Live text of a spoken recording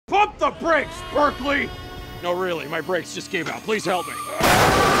the brakes, Berkeley! No, really, my brakes just gave out. Please help me.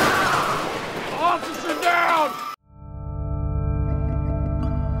 Officer down!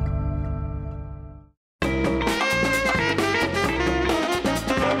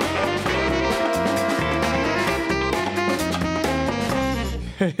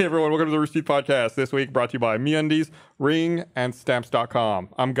 Hey everyone, welcome to the Rooster Teeth podcast. This week brought to you by MeUndies, Ring, and Stamps.com.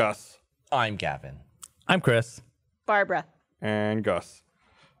 I'm Gus. I'm Gavin. I'm Chris. Barbara. And Gus.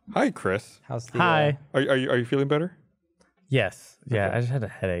 Hi, Chris. How's the Hi. Are you feeling better? Yes. Yeah, I just had a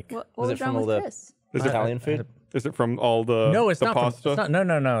headache. What Was was it wrong from all with the- Chris? Is it Italian food? Is it from all the No, it's the not pasta? from. It's not,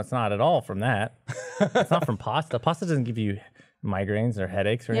 no. It's not at all from that. It's not from pasta. Pasta doesn't give you migraines or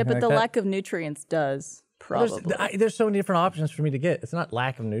headaches or Yeah, anything but the like that. lack of nutrients does, probably. There's so many different options for me to get. It's not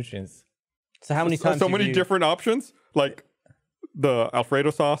lack of nutrients. So how many times? So have many you- different options, like the Alfredo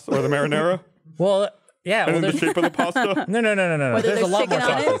sauce or the marinara, Well, yeah. and Well, then the there's shape of the pasta. no. Whether There's a there's lot more chicken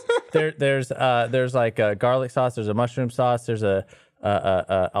on it? sauces. There's like a garlic sauce. There's a mushroom sauce. There's a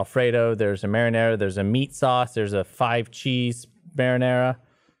Alfredo. There's a marinara. There's a meat sauce. There's a 5 cheese marinara.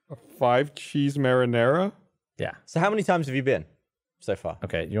 5 cheese marinara. Yeah. So how many times have you been so far?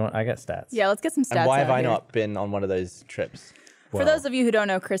 Okay. You want? I got stats. Yeah, let's get some stats And why out have I here. not been on one of those trips? For those of you who don't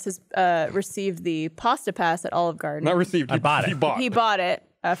know, Chris has received the pasta pass at Olive Garden. Not received. I bought it. He bought. He bought it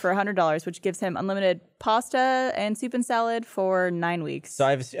for $100, which gives him unlimited pasta and soup and salad for 9 weeks. So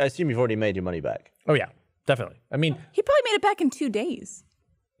I assume you've already made your money back. Oh yeah, definitely. I mean, He probably made it back in 2 days.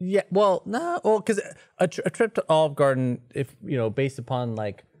 yeah. Well, no. Well, because a trip to Olive Garden, if based upon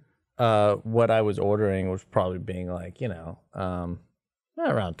like what I was ordering, was probably being like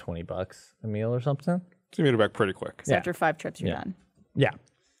around $20 a meal or something. So you made it back pretty quick. So Yeah. after 5 trips, you're Yeah. done. Yeah.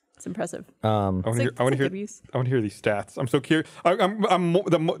 It's impressive. I want to hear. It's I want like to good hear. use. I want to hear these stats. I'm so curious.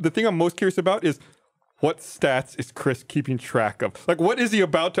 The thing I'm most curious about is what stats is Chris keeping track of? Like, what is he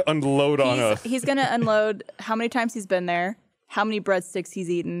about to unload on us? He's going to unload how many times he's been there, how many breadsticks he's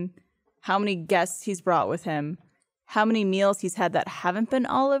eaten, how many guests he's brought with him, how many meals he's had that haven't been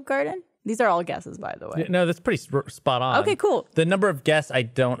Olive Garden. These are all guesses, by the way. No, that's pretty spot on. Okay, cool. The number of guests I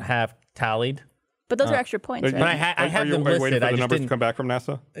don't have tallied, But those are extra points, but right? I have them Are you waiting listed. for I the just numbers to didn't. come back from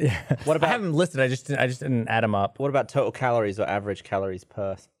NASA? What I about have them listed. I just didn't add them up. what about total calories or average calories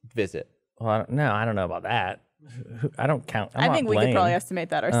per visit? Well, I don't know about that. I don't count. I think we could probably estimate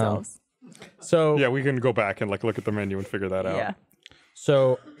that ourselves. So Yeah, we can go back and like look at the menu and figure that out. Yeah.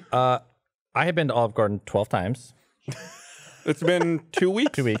 So I have been to Olive Garden 12 times. It's been 2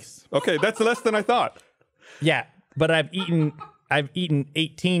 weeks. 2 weeks. Okay, that's less than I thought. Yeah, but I've eaten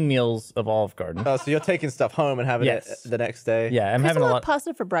 18 meals of Olive Garden. Oh, so you're taking stuff home and having Yes. it the next day? Yeah, I'm Chris having will a have lot.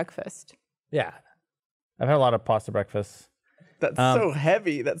 pasta for breakfast. Yeah, I've had a lot of pasta breakfast. That's so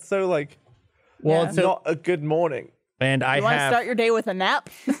heavy. That's so like Well, Yeah. so, not a good morning. and I You want to have start your day with a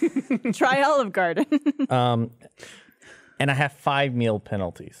nap? Try Olive Garden. and I have 5 meal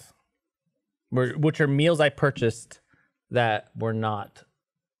penalties, which are meals I purchased that were not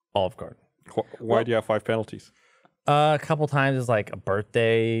Olive Garden. Why do you have 5 penalties? A couple times is like a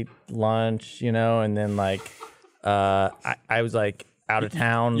birthday lunch, and then like I was like out of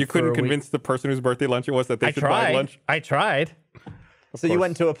town. You for couldn't a week. convince the person whose birthday lunch it was that they I should buy tried. lunch? I tried. So you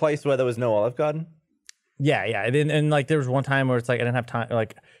went to a place where there was no Olive Garden? Yeah. And like there was one time where it's like I didn't have time.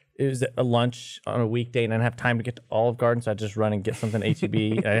 Like it was a lunch on a weekday, and I didn't have time to get to Olive Garden, so I just run and get something at HEB.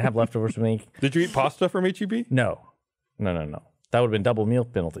 I didn't have leftovers from the week. Did you eat pasta from HEB? No. That would have been double meal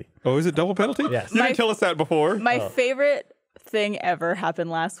penalty. Oh, is it double penalty? Yes. You didn't tell us that before. My favorite thing ever happened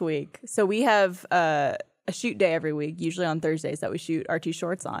last week. So we have a shoot day every week, usually on Thursdays, that we shoot RT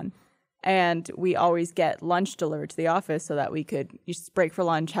shorts on. And we always get lunch delivered to the office so that we could just break for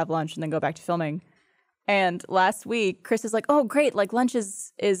lunch, have lunch, and then go back to filming. And last week, Chris is like, "Oh, great! Like lunch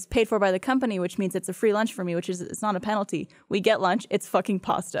is paid for by the company, which means it's a free lunch for me, which is it's not a penalty. We get lunch; it's fucking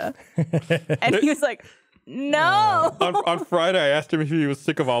pasta." And he was like, "No." on Friday, I asked him if he was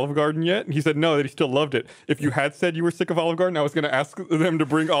sick of Olive Garden yet, and he said no, that he still loved it. If you had said you were sick of Olive Garden, I was going to ask them to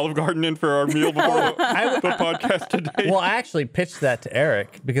bring Olive Garden in for our meal before the podcast today. Well, I actually pitched that to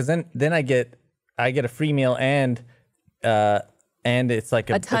Eric because then I get a free meal and it's like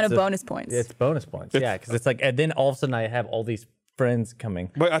A ton of it's bonus points. It's bonus points, yeah, because it's like, and then all of a sudden I have all these friends coming.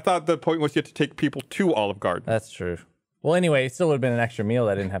 But I thought the point was you had to take people to Olive Garden. That's true. Well, anyway, it still would have been an extra meal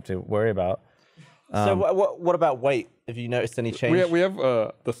that I didn't have to worry about. So what about weight? Have you noticed any change? We have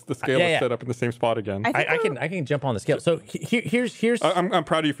the scale Yeah, is yeah. set up in the same spot again. I think I can jump on the scale. So here's I'm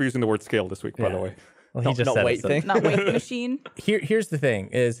proud of you for using the word scale this week, by the way. well, he just not said weight it, so- thing. not weight machine. Here's the thing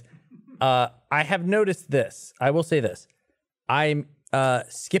is, I have noticed this. I will say this. I'm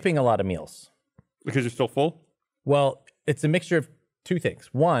skipping a lot of meals. Because you're still full? Well, it's a mixture of two things.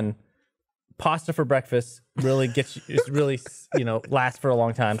 One, pasta for breakfast really gets you, it's really, lasts for a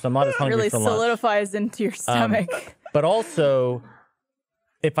long time. So I'm not as hungry Really for lunch. solidifies into your stomach. But also,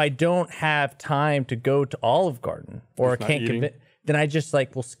 if I don't have time to go to Olive Garden or Just not can't eating? convince, then I just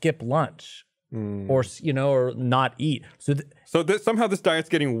like will skip lunch or not eat. So Somehow this diet's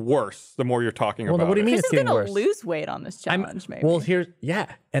getting worse the more you're talking about what do you it. mean Chris it's is getting gonna worse? lose weight on this challenge, maybe. Well,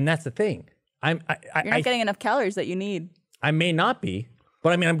 and that's the thing. You're not getting enough calories that you need. I may not be,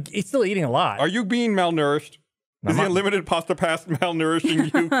 but I mean, I'm still eating a lot. Are you being malnourished? Is the unlimited pasta pass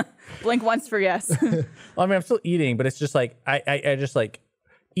malnourishing you? Blink once for yes. I mean, I'm still eating, but it's just like I just like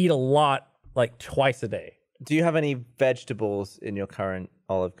eat a lot, like twice a day. Do you have any vegetables in your current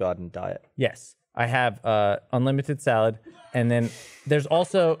Olive Garden diet? Yes, I have unlimited salad, and then there's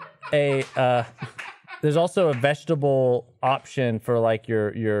also a vegetable option for like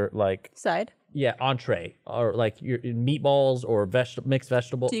your like Side. entree or like your meatballs or mixed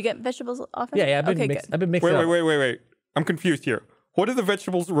vegetables. Do you get vegetables often? Yeah, I've been okay, mixed. good. I've been mixing. up. Wait. I'm confused here. What do the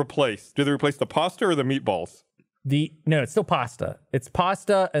vegetables replace? Do they replace the pasta or the meatballs? No, it's still pasta. It's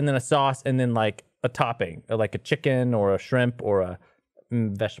pasta and then a sauce and then like a topping, like a chicken or a shrimp or a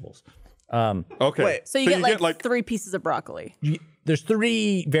vegetables. Okay. Wait, So you get like 3 pieces of broccoli. There's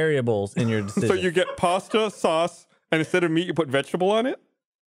 3 variables in your decision. So you get pasta, sauce, and instead of meat, you put vegetable on it?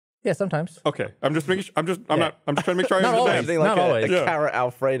 Yeah, sometimes. Okay. I'm just making sure. I'm just trying to make sure I Not understand. always. Something like Not always. a carrot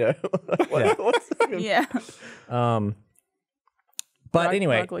Alfredo. Yeah. But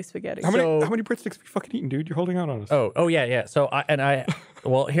anyway, Broccoli spaghetti. How many breadsticks have you fucking eaten, dude? You're holding out on us. oh yeah. So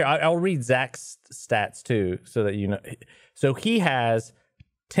I'll read Zach's stats too, so that you know. So he has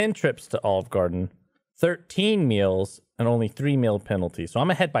 10 trips to Olive Garden, 13 meals, and only 3 meal penalty. So I'm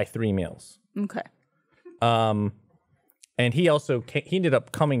ahead by 3 meals. Okay. And he ended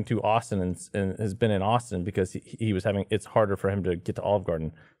up coming to Austin and has been in Austin because he was it's harder for him to get to Olive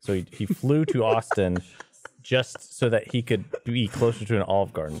Garden. So he flew to Austin just so that he could be closer to an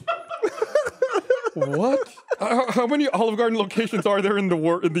Olive Garden. What? How many Olive Garden locations are there in the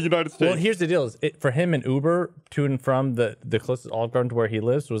United States? Well, here's the deal: for him and Uber to and from the closest Olive Garden to where he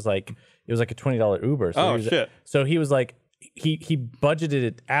lives was like a $20 Uber. So shit! So he was like, he budgeted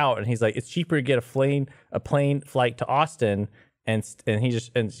it out, and he's like, it's cheaper to get a plane flight to Austin, and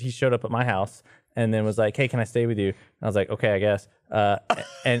he showed up at my house, and then was like, hey, can I stay with you? And I was like, okay, I guess.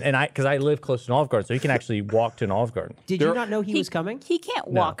 Because I live close to an Olive Garden, so he can actually walk to an Olive Garden. Did you not know he was coming? He can't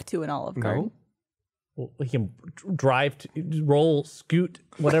walk to an Olive Garden. Well, he can drive, roll, scoot,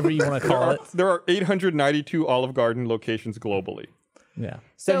 whatever you want to call it. There are 892 Olive Garden locations globally. Yeah.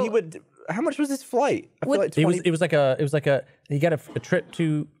 So he would. How much was his flight? I feel like 20. It was like a he got a trip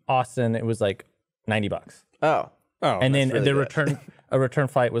to Austin. It was like $90. Oh. And then really the good. return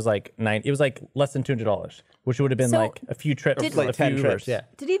flight was like $90. It was like less than $200, which would have been So like a few trips, did- Like a few 10 Ubers. trips. Yeah.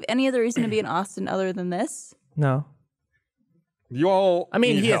 Did he have any other reason to be in Austin other than this? No. You all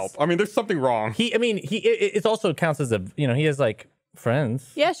need he has- help. I mean, there's something wrong. It also counts as he has like friends.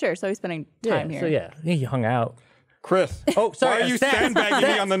 Yeah, sure. So he's spending time here. So yeah, he hung out. Chris, Oh, sorry. why are you stats, sandbagging me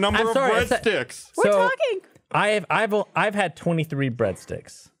stats. on the number I'm of sorry, breadsticks? We're So talking. I've had 23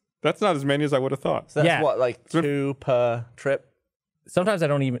 breadsticks. That's not as many as I would have thought. So that's Yeah. what, like 2 per trip? Sometimes I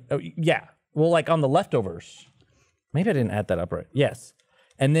don't even. Oh, yeah. Well, like on the leftovers. Maybe I didn't add that up right. Yes.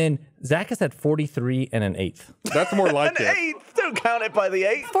 And then Zach has had 43 and an eighth. That's more like An it. 8th! Don't count it by the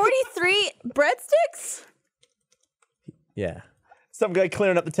 8th. 43 breadsticks? Yeah. Some guy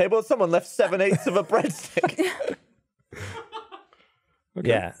clearing up the table. Someone left 7/8 of a breadstick. Okay.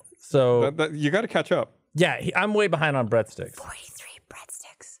 Yeah. So You got to catch up. yeah, I'm way behind on breadsticks. 43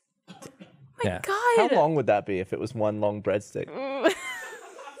 breadsticks. Yeah. God. How long would that be if it was one long breadstick?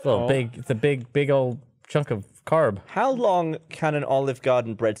 Well, it's a big old chunk of carb. How long can an Olive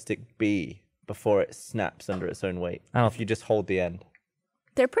Garden breadstick be before it snaps under its own weight? I don't- If you just hold the end,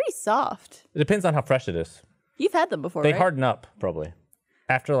 They're pretty soft. It depends on how fresh it is. You've had them before, They right? harden up probably.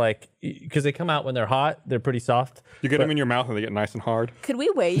 after because they come out when they're hot. They're pretty soft. You get them in your mouth and they get nice and hard. Could we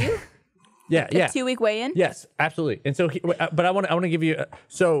weigh you? Yeah. Yeah. 2-week weigh-in? Yes, absolutely. And so, but I want to give you.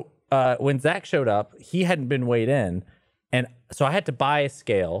 When Zach showed up, he hadn't been weighed in, and so I had to buy a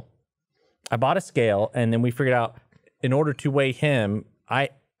scale. I bought a scale, and then we figured out in order to weigh him, I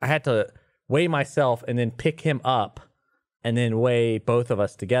had to weigh myself and then pick him up, and then weigh both of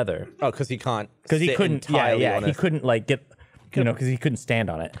us together Oh, because he can't. because he sit couldn't. entirely Yeah, on he it. couldn't get. Because he couldn't stand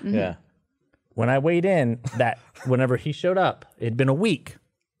on it. Yeah. When I weighed in, whenever he showed up, it had been a week.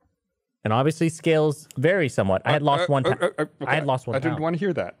 And obviously scales vary somewhat. I had lost one pound. I had lost 1 I pound. didn't want to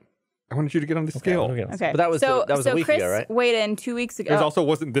hear that. I wanted you to get on the scale. Okay. Okay. But that was a week Chris ago, right? weighed in 2 weeks ago. It also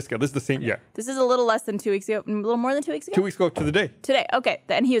wasn't this scale. This is the same. Yeah. This is a little less than 2 weeks ago. A little more than 2 weeks ago? 2 weeks ago to the day. Today. Okay.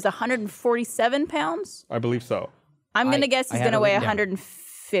 And he was 147 pounds. I believe so. I'm going to guess I he's had going to it weigh written down.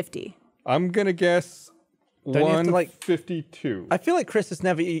 150. I'm going to guess you have to, like- 152. I feel like Chris has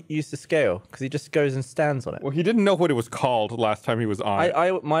never used the scale because he just goes and stands on it. Well, he didn't know what it was called last time he was on.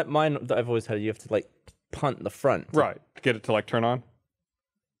 Mine that I've always had, you have to like punt the front. Right. To get it to like turn on.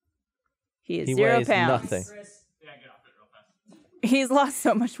 He is He 0 weighs pounds. nothing. He's lost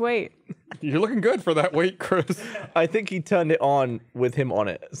so much weight. You're looking good for that weight, Chris. I think he turned it on with him on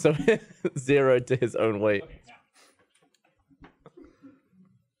it, so 0 to his own weight.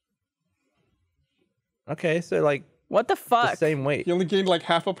 Okay, so like What the the fuck? same weight. He only gained like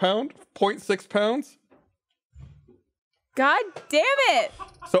half a pound, 0.6 pounds. God damn it.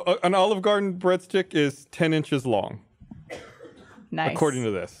 So an Olive Garden breadstick is 10 inches long, Nice. according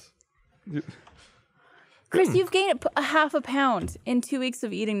to this. Chris, you've gained a half a pound in 2 weeks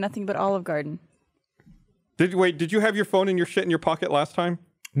of eating nothing but Olive Garden. Did you have your phone and your shit in your pocket last time?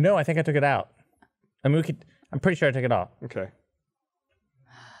 No, I think I took it out. I mean, I'm pretty sure I took it off. Okay.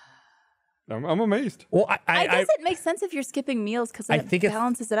 I'm amazed. Well, I guess it makes sense if you're skipping meals because I it think if-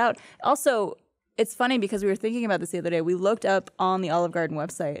 balances it out. Also, it's funny because we were thinking about this the other day. We looked up on the Olive Garden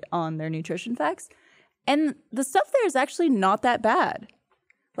website on their nutrition facts, and the stuff there is actually not that bad.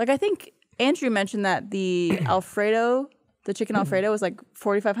 Like, I think Andrew mentioned that the Alfredo, the chicken Alfredo, was like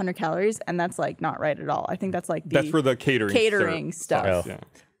 4,500 calories, and that's like not right at all. I think that's like That's for the catering stuff. Yeah.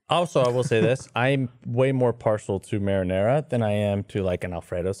 Also, I will say this: I'm way more partial to marinara than I am to like an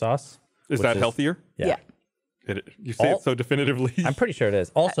Alfredo sauce. Is that healthier? Yeah. You say it so definitively. I'm pretty sure it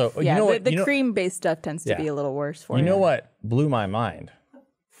is. Also, Yeah, you know what? the cream-based stuff tends to Yeah. be a little worse for you. You know what blew my mind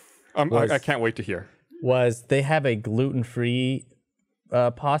I can't wait to hear. was they have a gluten-free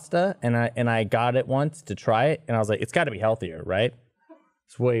pasta, and I got it once to try it, and I was like, it's got to be healthier, right?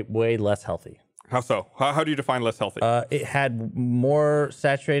 It's way less healthy. How so? How do you define less healthy? It had more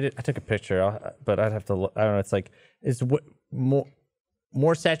saturated. I took a picture, but I'd have to. I don't know. It's like it's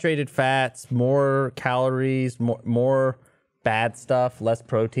more saturated fats, more calories, more bad stuff, less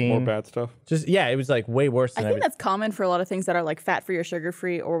protein. More bad stuff? Just it was like way worse than I think that's common for a lot of things that are like fat-free or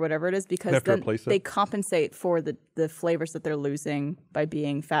sugar-free or whatever it is because have to then replace it. they compensate for the flavors that they're losing by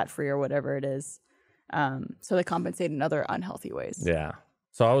being fat-free or whatever it is. So they compensate in other unhealthy ways. Yeah.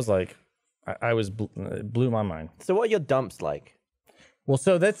 So I was like, I was it blew my mind. So what are your dumps like? Well,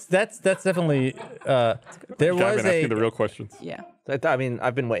 so that's definitely there I've been was asking the real questions. Yeah. I mean,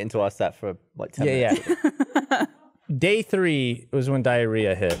 I've been waiting to ask that for like 10 yeah. minutes. Day 3 was when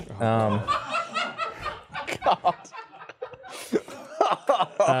diarrhea hit.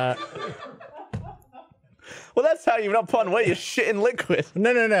 Well, that's how you're not putting away your shit in liquid.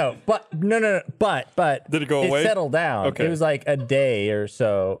 No. But Did it go away? It settled down. Okay. It was like a day or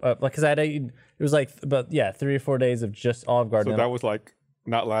so. Because it was like about 3 or 4 days of just Olive Garden. So that was like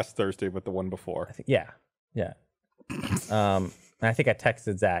not last Thursday, but the one before. Yeah. And I think I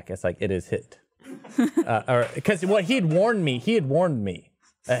texted Zach. It's like it is hit. Because what he had warned me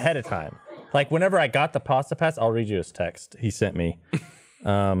ahead of time. Like whenever I got the pasta pass, I'll read you his text he sent me.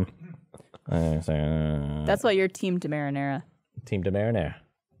 That's why you're Team de Marinara. Team de Marinara.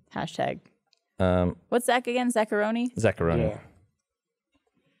 Hashtag. What's Zach again? Zaccaroni? Zaccaroni.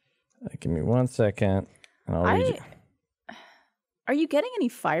 Yeah. Give me 1 second, and I'll read you. Are you getting any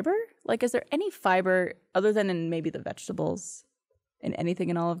fiber? Like, is there any fiber other than in maybe the vegetables in anything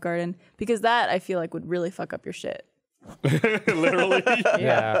in Olive Garden? Because that I feel like would really fuck up your shit. Literally.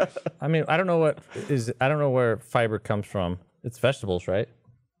 Yeah. I mean, I don't know where fiber comes from. It's vegetables, right?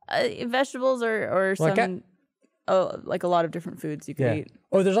 Vegetables or Like some, like a lot of different foods you could eat.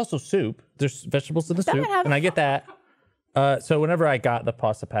 Oh, there's also soup. There's vegetables in the soup, might have- and I get that. So whenever I got the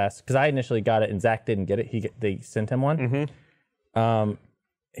pasta pass, because I initially got it and Zach didn't get it, they sent him one.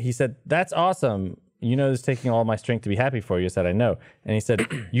 He said, "That's awesome. You know, it's taking all my strength to be happy for you." I said, "I know." And he said,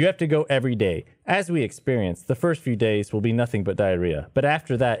 "You have to go every day. As we experienced, the first few days will be nothing but diarrhea, but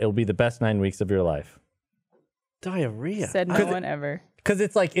after that, it'll be the best 9 weeks of your life." Diarrhea. Said no one ever. Because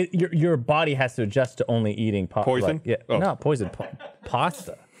it's like your body has to adjust to only eating Poison? not poison,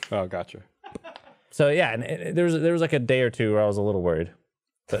 pasta. Oh, gotcha. So yeah, and there was like a day or two where I was a little worried,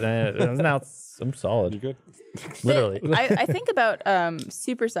 but now I'm solid. You good? Literally. I think about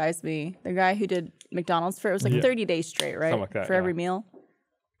Super Size Me, the guy who did McDonald's for it was like 30 days straight, right? Something like that, for every meal.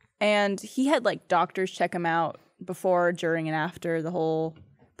 And he had like doctors check him out before, during, and after the whole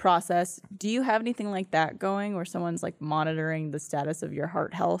process. Do you have anything like that going where someone's like monitoring the status of your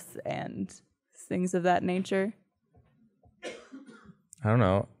heart health and things of that nature? I don't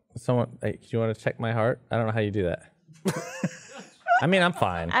know. someone, hey, do you want to check my heart? I don't know how you do that. I mean, I'm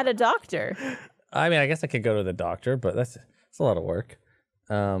fine. At a doctor. I mean, I guess I could go to the doctor, but it's a lot of work.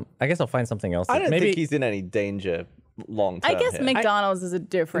 I guess I'll find something else. I don't Maybe think he's in any danger long term. I guess here. McDonald's is a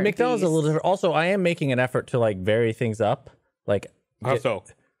different McDonald's is a beast. little different. Also, I am making an effort to like vary things up. Like, How so?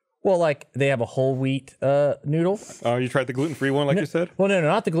 well, like they have a whole wheat noodle. Oh, you tried the gluten-free one, like you said? Well, no,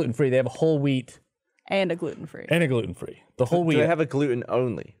 not the gluten free. They have a whole wheat And a gluten-free. and a gluten free. The whole Do wheat. they have a gluten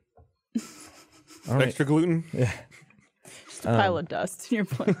only? Extra gluten? Just a pile of dust in your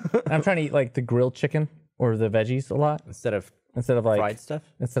plate. I'm trying to eat like the grilled chicken or the veggies a lot Instead of instead of like fried stuff?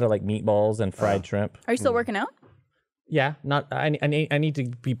 instead of like meatballs and fried shrimp. Are you still working out? Yeah, not. I need to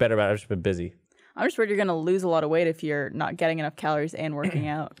be better about it. I've just been busy. I'm just worried you're going to lose a lot of weight if you're not getting enough calories and working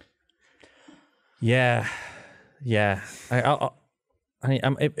out. Yeah.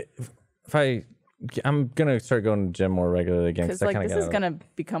 I'm gonna start going to the gym more regularly again. Because I like kinda this get is out of- going to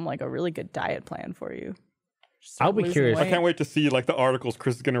become like a really good diet plan for you. Just I'll start be losing curious. I weight. can't wait to see like the articles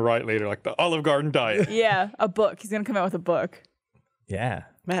Chris is going to write later, like the Olive Garden diet. Yeah, a book. He's going to come out with a book. Yeah.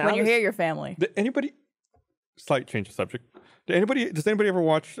 Man, When you're here, your family. Did anybody, slight change of subject. Does anybody ever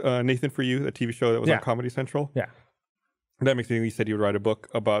watch Nathan For You, the TV show that was Yeah. on Comedy Central? Yeah. That makes me think he said he would write a book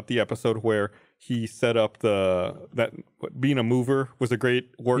about the episode where he set up being a mover was a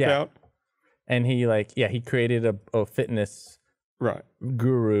great workout. And he created a fitness Right.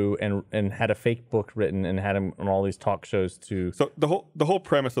 guru and had a fake book written and had him on all these talk shows to. So the whole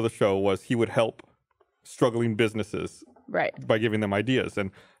premise of the show was he would help struggling businesses Right. by giving them ideas.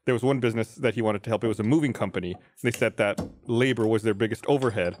 And there was one business that he wanted to help. It was a moving company. They said that labor was their biggest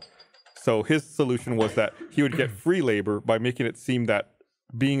overhead. So his solution was that he would get free labor by making it seem that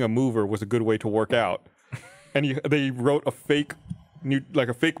being a mover was a good way to work out. And they wrote a fake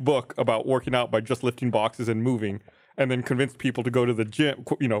book about working out by just lifting boxes and moving, and then convinced people to go to the gym,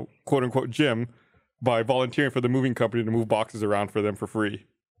 quote unquote gym, by volunteering for the moving company to move boxes around for them for free.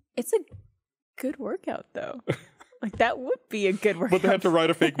 It's a good workout, though. Like that would be a good workout. But they had to write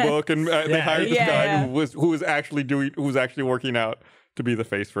a fake book, and they hired this guy Yeah. who was actually working out to be the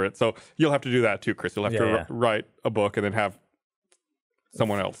face for it. So you'll have to do that too, Chris. You'll have to write a book and then have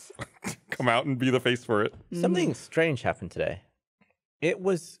someone else come out and be the face for it. Something strange happened today. It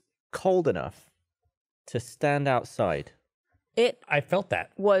was cold enough to stand outside. It I felt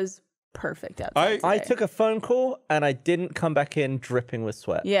that. was perfect outside. I today. took a phone call and I didn't come back in dripping with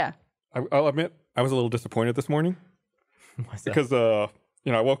sweat. Yeah. I'll admit I was a little disappointed this morning because I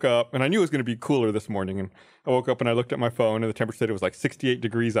woke up and I knew it was going to be cooler this morning, and I woke up and I looked at my phone and the temperature said it was like 68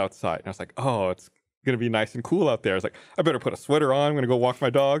 degrees outside, and I was like, oh, it's going to be nice and cool out there. I was like, I better put a sweater on. I'm going to go walk my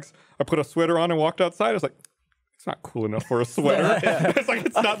dogs. I put a sweater on and walked outside. I was like, it's not cool enough for a sweater. It's like,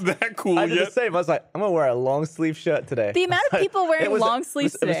 it's not that cool I did yet. the same. I was like, I'm gonna wear a long sleeve shirt today. The amount of people wearing It was long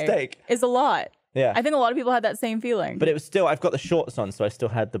sleeves a today mistake. is a lot. Yeah. I think a lot of people had that same feeling. But it was still, I've got the shorts on, so I still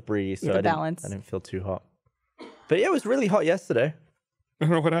had the breeze. So The I balance. didn't feel too hot. But yeah, it was really hot yesterday. I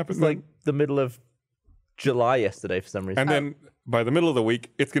don't know what happened. It's like the middle of July yesterday for some reason. And then by the middle of the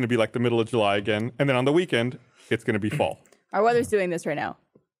week, it's going to be like the middle of July again. And then on the weekend, it's going to be fall. Our weather's doing this right now.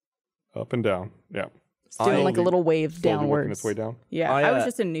 Up and down. Yeah. It's doing like a Slowly- little wave Slowly working downwards. its way down. Yeah. I, I was uh,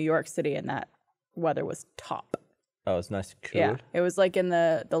 just in New York City and that weather was top. Oh, it was nice and cool. Yeah. It was like in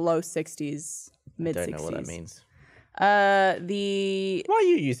the low 60s, mid 60s. Don't know what that means. The Why are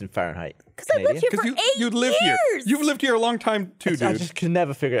you using Fahrenheit? because I lived here for Because 8 you live years. here. You've lived here a long time too, I dude. just can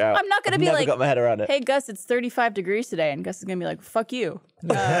never figure it out. I'm not gonna I've be never like, got my head around it. Hey Gus, it's 35 degrees today, and Gus is gonna be like, "Fuck you."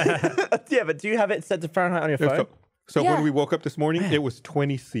 Yeah, but do you have it set to Fahrenheit on your phone? So Yeah. when we woke up this morning, it was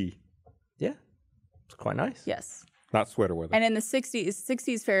 20 C, Yeah, it's quite nice. Yes. not sweater weather. And in the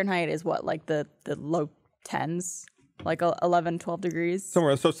 60s Fahrenheit is what, like the low 10s, like 11, 12 degrees.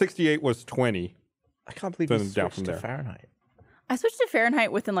 Somewhere. So 68 was 20. I can't believe Then you down switched from to there. Fahrenheit. I switched to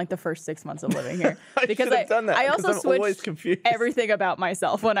Fahrenheit within like the first 6 months of living here because should've done that, I 'cause also I'm always switched confused. everything about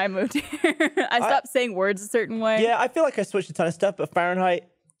myself when I moved here. I stopped saying words a certain way. Yeah, I feel like I switched a ton of stuff, but Fahrenheit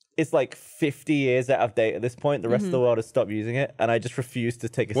is like 50 years out of date at this point. The rest of the world has stopped using it, and I just refuse to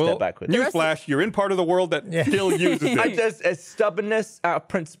take a step backwards. Newsflash, you're in part of the world that still uses it. I just, it's stubbornness out of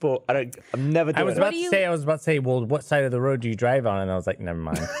principle. I'm never doing I was it. about to say, well, what side of the road do you drive on? And I was like, never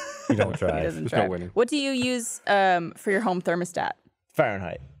mind. You don't He drive. doesn't There's no drive. winning. What do you use for your home thermostat?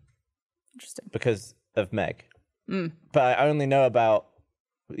 Fahrenheit Interesting. because of Meg. But I only know about,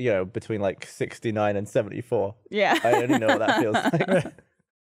 between like 69 and 74. Yeah. I only know what that feels like.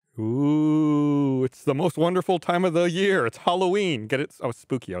 Ooh, it's the most wonderful time of the year. It's Halloween. Get it? I was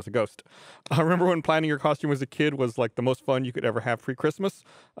spooky. I was a ghost. I remember when planning your costume as a kid was like the most fun you could ever have pre-Christmas.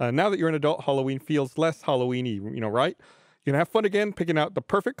 Now that you're an adult, Halloween feels less Halloween-y, right? You can have fun again picking out the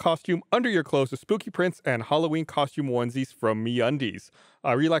perfect costume under your clothes with spooky prints and Halloween costume onesies from MeUndies.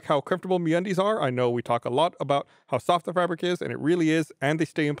 I really like how comfortable MeUndies are. I know we talk a lot about how soft the fabric is, and it really is, and they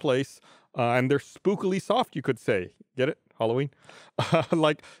stay in place. And they're spookily soft, you could say. Get it? Halloween?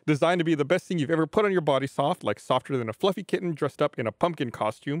 Like, designed to be the best thing you've ever put on your body soft, like softer than a fluffy kitten dressed up in a pumpkin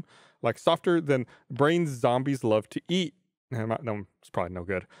costume, like softer than brains zombies love to eat. No, it's probably no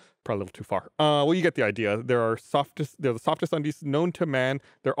good. Probably a little too far. Well, you get the idea. They're the softest undies known to man.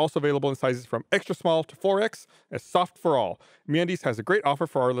 They're also available in sizes from extra small to 4X, as soft for all. MeUndies has a great offer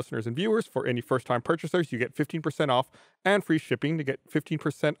for our listeners and viewers. For any first-time purchasers, you get 15% off and free shipping. To get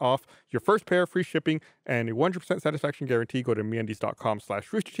 15% off your first pair, free shipping, and a 100% satisfaction guarantee, go to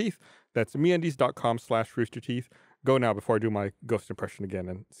MeUndies.com/roosterteeth. That's MeUndies.com/roosterteeth. Go now before I do my ghost impression again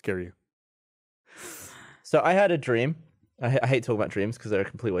and scare you. So I had a dream. I hate talking about dreams because they're a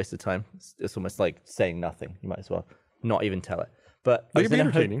complete waste of time. It's almost like saying nothing. You might as well not even tell it. But They can be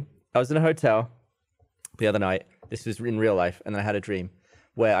entertaining. I was in a hotel the other night. This was in real life. And I had a dream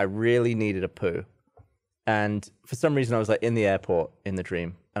where I really needed a poo. And for some reason, I was like in the airport in the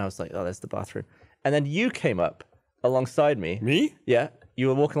dream. And I was like, oh, there's the bathroom. And then you came up alongside me. Me? Yeah. You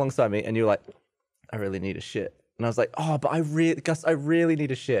were walking alongside me and you were like, I really need a shit. And I was like, oh, but Gus, I really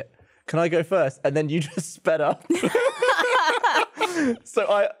need a shit. Can I go first? And then you just sped up. So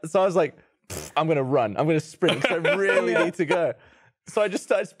I was like, I'm going to run. I'm going to sprint because I really need to go. So I just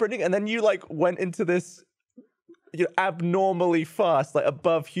started sprinting. And then you like went into this abnormally fast, like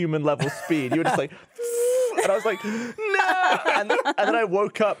above human level speed. You were just like, and I was like, no. And then I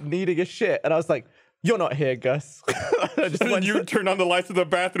woke up needing a shit. And I was like, you're not here, Gus. And then you turned on the lights of the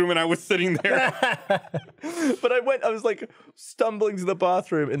bathroom and I was sitting there. But I was like stumbling to the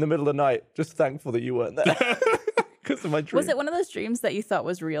bathroom in the middle of the night, just thankful that you weren't there. Because of my dream. Was it one of those dreams that you thought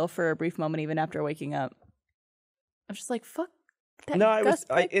was real for a brief moment, even after waking up? I was just like, fuck that. No, Gus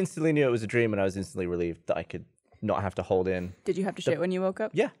I pic. instantly knew it was a dream and I was instantly relieved that I could not have to hold in. Did you have to shit when you woke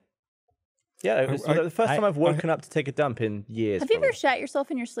up? Yeah. Yeah, it was the first time I've woken up to take a dump in years. Have you ever probably. shat yourself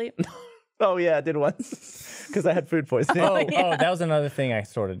in your sleep? Oh, yeah, I did once. Because I had food poisoning. Oh, that was another thing I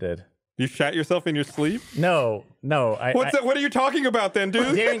sort of did. You shat yourself in your sleep? No. What's that? What are you talking about then,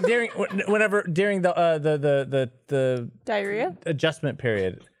 dude? during the Diarrhea? adjustment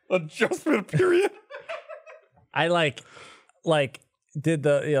period. Adjustment period? I did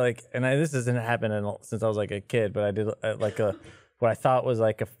this hasn't happened since I was like a kid, but I did what I thought was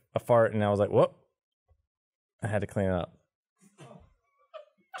like a fart, and I was like, whoop. I had to clean it up.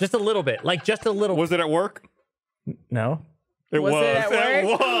 Just a little bit, just a little. Was it at work? No. It was. it at It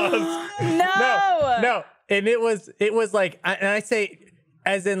work? was. No. And it was like, and I say,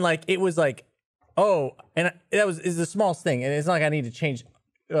 as in like, it was like, oh, and is the smallest thing. And it's not like I need to change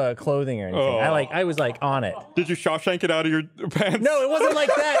clothing or anything. Oh. I was like on it. Did you Shawshank it out of your pants? No, it wasn't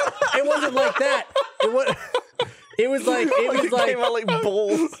like that. It wasn't like that. It was like, It came out like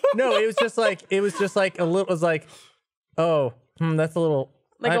balls. no, it was just like a little, it was like, oh, that's a little.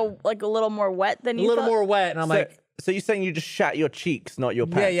 Like a little more wet than you a little thought? more wet. And I'm like, So you're saying you just shat your cheeks, not your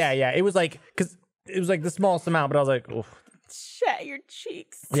pants? yeah. It was like, because it was like the smallest amount, but I was like, oof. Shat your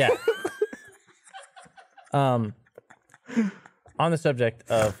cheeks. Yeah. On the subject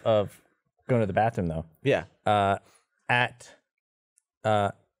of going to the bathroom, though. Yeah. After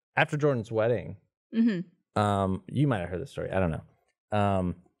Jordan's wedding, Mm-hmm. you might have heard this story. I don't know.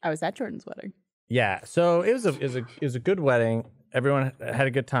 I was at Jordan's wedding. Yeah. So it was a good wedding. Everyone had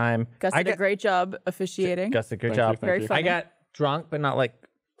a good time. Gus did a great job officiating. Gus did a great Thank job. you, thank Very you. funny. I got drunk, but not like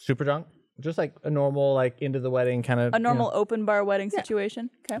super drunk. Just like a normal, like into the wedding kind of. A normal open bar wedding situation.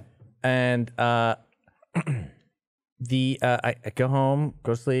 Okay. And I go home,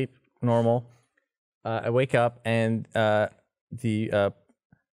 go to sleep, normal. I wake up and my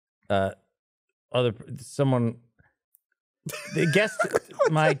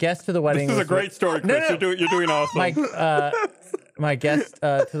guest to the wedding. This is a was great story, Chris. No. You're doing awesome. my guest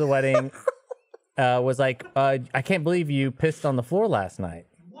to the wedding was like, I can't believe you pissed on the floor last night.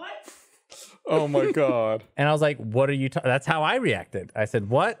 Oh my God. And I was like, what are you that's how I reacted. I said,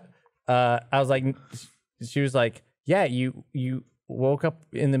 what? I was like, she was like, yeah, you woke up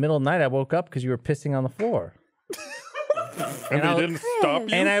in the middle of the night. I woke up because you were pissing on the floor. And they didn't stop you?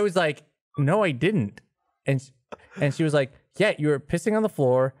 And I was like, no, I didn't. And she was like, yeah, you were pissing on the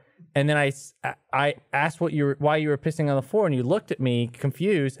floor. And then I asked why you were pissing on the floor, and you looked at me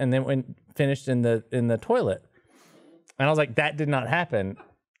confused, and then finished in the toilet. And I was like, that did not happen.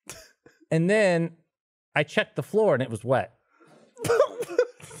 And then I checked the floor, and it was wet.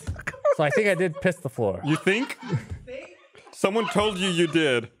 So I think I did piss the floor. You think? Someone told you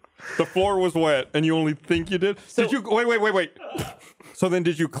did. The floor was wet, and you only think you did. Did you? Wait. So then,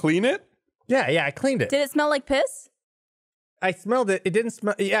 did you clean it? Yeah, I cleaned it. Did it smell like piss? I smelled it. It didn't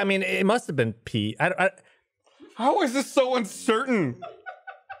smell. Yeah, I mean, it must have been pee. How is this so uncertain?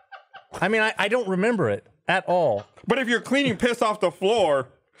 I mean, I don't remember it at all. But if you're cleaning piss off the floor,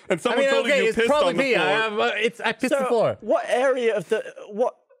 and someone told you it's pissed probably on the pee. floor, I pissed the floor. What area of the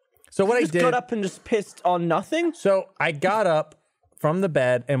what? So what You I just did. got up and just pissed on nothing. So I got up from the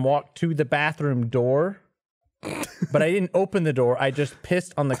bed and walked to the bathroom door, but I didn't open the door. I just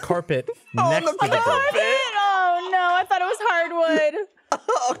pissed on the carpet next to the door. Oh no, I thought it was hardwood.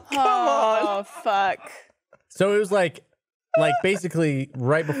 Oh, come on. Oh fuck. So it was like basically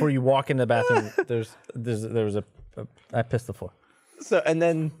right before you walk into the bathroom, there was I pissed the floor. So, and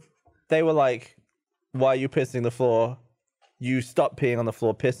then they were like, why are you pissing the floor? You stopped peeing on the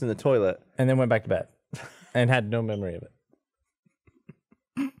floor, pissed in the toilet. And then went back to bed and had no memory of it.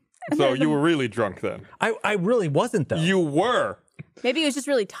 so you were really drunk then. I really wasn't though. You were. Maybe he was just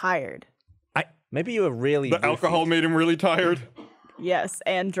really tired. Maybe you were really The alcohol made him really tired. Yes,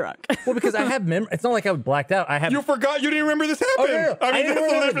 and drunk. Well, because I have memory. It's not like I was blacked out. I have. You forgot. You didn't remember this happened. No. I mean, didn't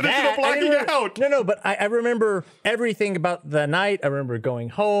that's the remember definition that. of blacking out. No, but I remember everything about the night. I remember going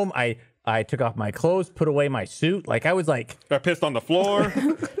home. I took off my clothes, put away my suit. Like I was like, I pissed on the floor.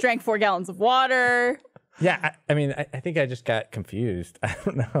 Drank 4 gallons of water. yeah. I mean, I think I just got confused. I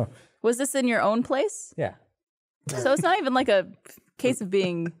don't know. Was this in your own place? Yeah. So it's not even like a case of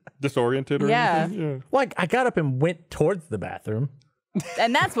being, Disoriented or Yeah. anything? Yeah. Well, I got up and went towards the bathroom.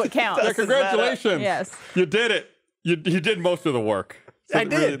 and that's what counts. Yeah, congratulations. Yes. You did it. You did most of the work. So I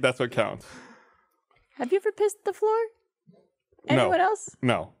did. Really, that's what counts. Have you ever pissed the floor? Anyone else?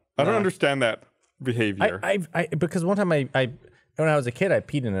 No. I don't understand that behavior. I because one time when I was a kid, I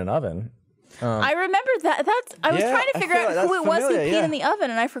peed in an oven. I remember that. I was Yeah, trying to I figure feel out like who that's it was who familiar, peed yeah. in the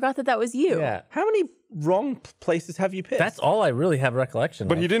oven, and I forgot that was you. Yeah. How many wrong places have you pissed? That's all I really have recollection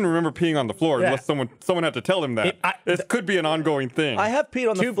but of. he didn't remember peeing on the floor Yeah. unless someone had to tell him that. This could be an ongoing thing. I have peed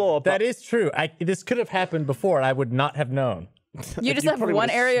on the floor. But That is true. This could have happened before, and I would not have known. You just You have probably one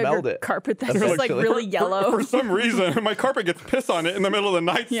would've area of smelled your it. carpet that's just like Eventually. really yellow. For some reason, my carpet gets piss on it in the middle of the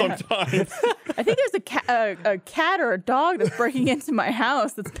night Yeah. sometimes. I think there's a cat or a dog that's breaking into my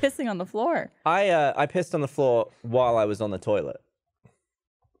house that's pissing on the floor. I pissed on the floor while I was on the toilet.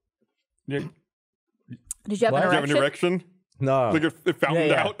 You Did you have What? an have an erection? erection? No, Like it fountained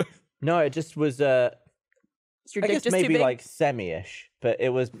Yeah. out? no, it just was. Is your I dick guess just too maybe big? like semi-ish, but it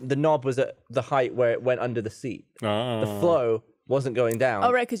was the knob was at the height where it went under the seat. Ah. The flow wasn't going down.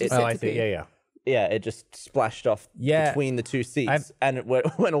 Oh, right, 'cause you It- said Oh, I to see. pee. Yeah. yeah, it just splashed off Yeah. between the two seats, I've- and it went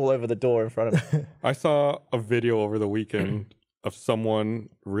all over the door in front of me. I saw a video over the weekend of someone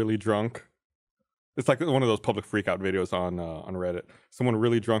really drunk. It's like one of those public freakout videos on Reddit. Someone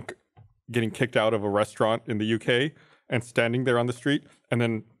really drunk getting kicked out of a restaurant in the UK and standing there on the street, and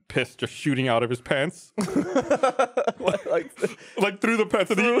then piss just shooting out of his pants, like through the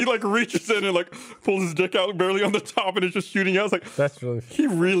pants. And he like reaches in and like pulls his dick out barely on the top, and it's just shooting out. It's like That's really. he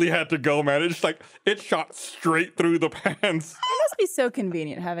really had to go, man. It's just like it shot straight through the pants. It must be so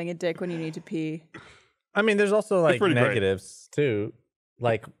convenient having a dick when you need to pee. I mean, there's also like pretty great. negatives too,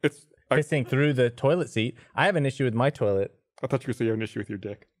 like It's. pissing through the toilet seat. I have an issue with my toilet. I thought you were saying you have an issue with your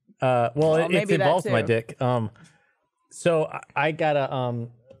dick. Well, it maybe that involves my too. dick. So I got a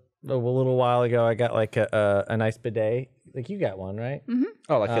little while ago. I got like a nice bidet. Like you got one, right?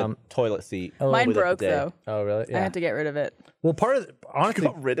 Oh, like a toilet seat. Mine with a broke bidet. though. Oh, really? I had to get rid of it. Well, part of honestly,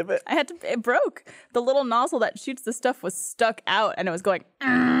 Got rid of it. It broke. The little nozzle that shoots the stuff was stuck out, and it was going.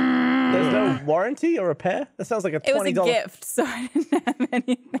 There's no warranty or repair. That sounds like a It was a $20. gift, so I didn't have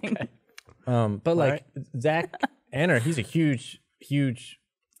anything. but like Zach Anner, he's a huge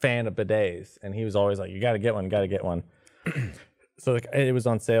fan of bidets, and he was always like, "You got to get one." So like, it was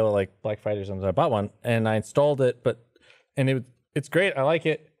on sale at like Black Friday or something. So I bought one and I installed it, it's great. I like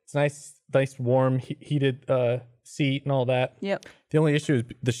it. It's nice, warm, heated seat and all that. Yep. The only issue is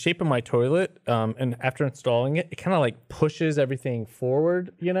the shape of my toilet. And after installing it, it kind of like pushes everything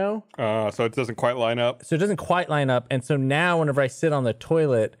forward, you know? So it doesn't quite line up. So it doesn't quite line up. And so now whenever I sit on the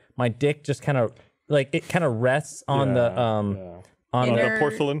toilet, my dick just kind of like it kind of rests on the on Inner- the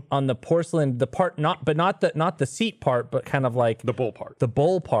porcelain, on the porcelain, the part not the seat part, but kind of like the bowl part. the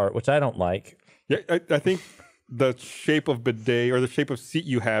bowl part, which I don't like. Yeah, I think the shape of bidet or the shape of seat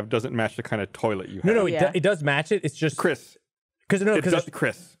you have doesn't match the kind of toilet you have. No, Yeah. it does match it. It's just Chris. because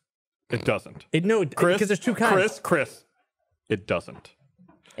Chris. It doesn't. because there's two kinds. Chris. It doesn't.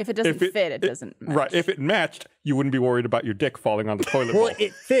 If it doesn't fit, it doesn't match. Right. If it matched, you wouldn't be worried about your dick falling on the toilet Well, bowl.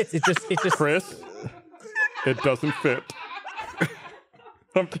 it fits. It just Chris, it doesn't fit.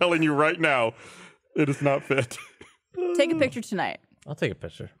 I'm telling you right now, it is not fit. Take a picture tonight. I'll take a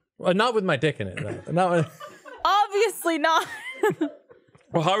picture. Well, not with my dick in it. Though. Not with... Obviously not.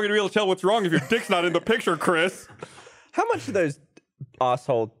 Well, how are we gonna be able to tell what's wrong if your dick's not in the picture, Chris? How much are those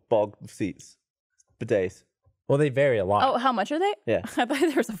asshole bog seats? Bidets. Well, they vary a lot. Oh, how much are they? Yeah. I thought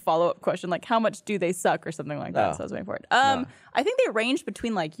there was a follow-up question, like how much do they suck or something like that. Oh. So I was waiting for it. I think they range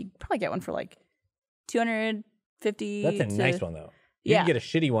between like you probably get one for like 250. That's a to, nice one though. You Yeah. can get a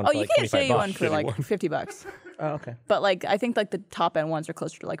shitty one Oh, for you like can get a 25 shitty bucks. one for like $50. Oh, okay. But like I think like the top end ones are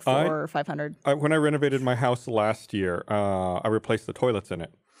closer to like 400 or 500. When I renovated my house last year, I replaced the toilets in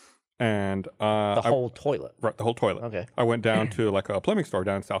it, and The whole toilet. right, the whole toilet. Okay. I went down to like a plumbing store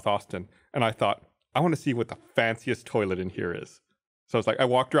down in South Austin, and I thought I want to see what the fanciest toilet in here is. So it's like I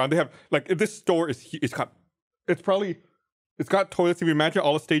walked around. They have like this store is it's got toilets. If you imagine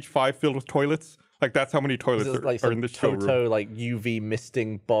all of stage 5 filled with toilets, like that's how many toilets This is like are some in this showroom. Toto like UV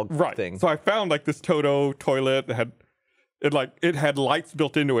misting bog Right. thing. So I found like this Toto toilet that it had lights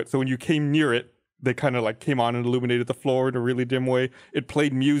built into it. So when you came near it, they kind of like came on and illuminated the floor in a really dim way. It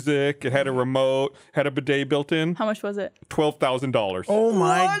played music. It had a remote. Had a bidet built in. How much was it? $12,000. Oh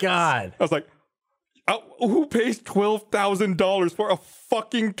my god. I was like, who pays $12,000 for a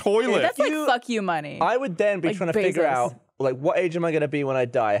fucking toilet? That's like fuck you money. I would then be Like trying to figure Bezos. out like what age am I going to be when I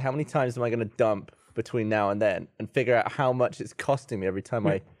die? How many times am I going to dump between now and then, and figure out how much it's costing me every time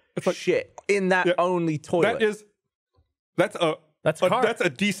I like- shit in that only toilet. That's a car. That's a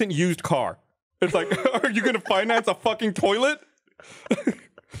decent used car. It's like, are you going to finance a fucking toilet?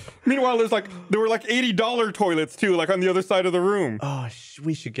 Meanwhile, there were like $80 toilets too, like on the other side of the room. Oh,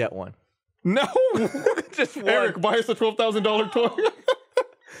 we should get one. No, Just one. Eric, buy us a $12,000 toilet.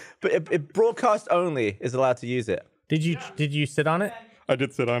 But if broadcast only is allowed to use it. Did you sit on it? I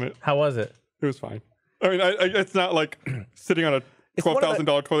did sit on it. How was it? It was fine. I mean, it's not like sitting on a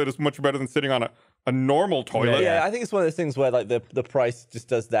 $12,000 toilet is much better than sitting on a normal toilet. Yeah, I think it's one of those things where like the price just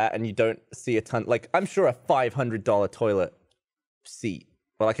does that, and you don't see a ton. Like I'm sure a $500 toilet seat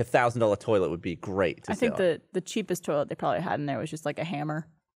or like $1,000 toilet would be great. To I think sit on. the cheapest toilet they probably had in there was just like a hammer.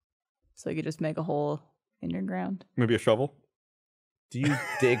 So you could just make a hole in your ground. Maybe a shovel. Do you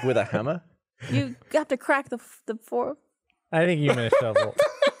dig with a hammer? You have to crack the floor. I think you meant a shovel.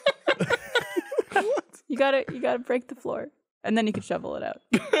 You gotta break the floor, and then you can shovel it out.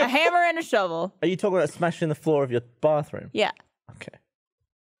 A hammer and a shovel. Are you talking about smashing the floor of your bathroom? Yeah. Okay.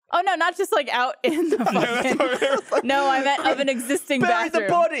 Oh no, not just like out in the fucking. No, I meant of an existing Bury bathroom. the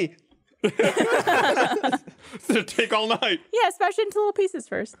body. It's gonna take all night. Yeah, smash it into little pieces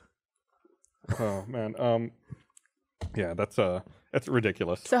first. Oh man. Yeah, that's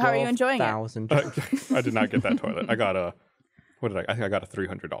ridiculous. So how are you enjoying it? $1,000. I did not get that toilet. I got a I think I got a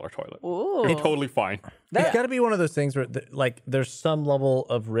 $300 toilet. Ooh. It's totally fine. It's got to be one of those things where, like, there's some level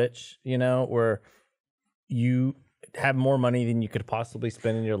of rich, where you have more money than you could possibly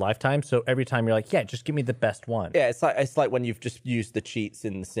spend in your lifetime. So every time you're like, yeah, just give me the best one. Yeah, it's like when you've just used the cheats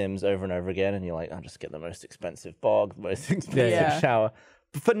in The Sims over and over again, and you're like, I'll just get the most expensive bog, the most expensive Yeah. shower,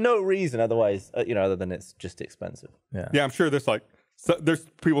 for no reason. Otherwise, other than it's just expensive. Yeah, I'm sure there's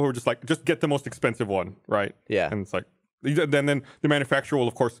people who are just like, just get the most expensive one, right? Yeah. And it's like, then the manufacturer will,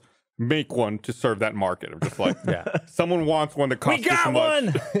 of course, make one to serve that market. Of just like, someone wants one that costs this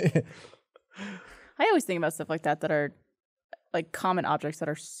much. I always think about stuff like that are like common objects that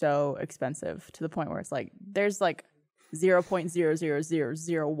are so expensive to the point where it's like there's like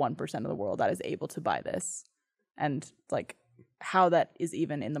 0.00001% of the world that is able to buy this, and like how that is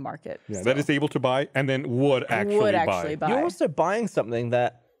even in the market. Yeah, still. that is able to buy and then would actually buy. You're also buying something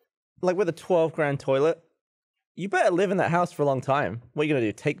that, like with a $12,000 toilet, you better live in that house for a long time. What are you gonna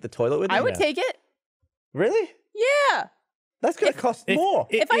do? Take the toilet with you? I would take it. Really? Yeah. That's gonna cost more.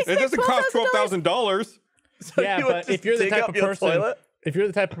 If I It spent doesn't cost $12,000, $12,000. So Yeah, you would but just if you're the dig type up of your person, toilet? if you're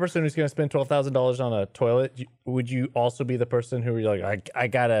the type of person who's going to spend $12,000 on a toilet, would you also be the person who are like, I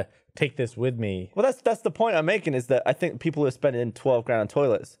gotta take this with me? Well, that's the point I'm making, is that I think people who are spending $12,000 on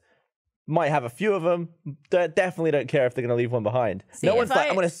toilets might have a few of them. Definitely don't care if they're going to leave one behind. See, No if one's like,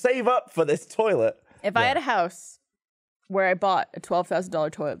 I'm going to save up for this toilet. If I had a house where I bought a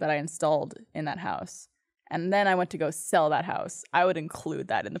 $12,000 toilet that I installed in that house, and then I went to go sell that house, I would include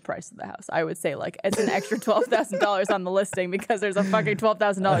that in the price of the house. I would say, like, it's an extra $12,000 on the listing because there's a fucking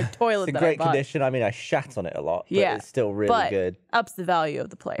 $12,000 toilet It's in that great I bought. condition. I mean, I shat on it a lot, but Yeah, it's still really but good. ups the value of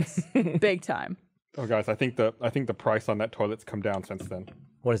the place big time. Oh, guys, I think the price on that toilet's come down since then.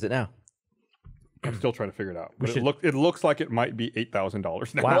 What is it now? I'm still trying to figure it out. But it looks like it might be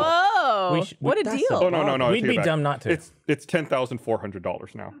 $8,000 now. Wow. Whoa! What a that's deal! Oh no! I We'd take it be back. dumb not to. It's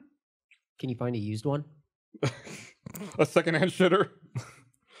 $10,400 now. Can you find a used one? A secondhand shitter.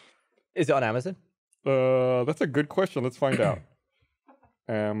 Is it on Amazon? That's a good question. Let's find out.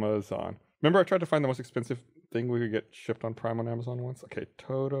 Amazon. Remember, I tried to find the most expensive thing we could get shipped on Prime on Amazon once. Okay,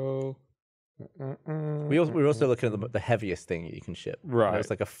 Toto. We were also looking at the heaviest thing you can ship. Right. It's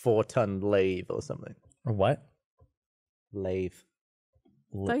like a 4-ton lathe or something. Or what? Lathe.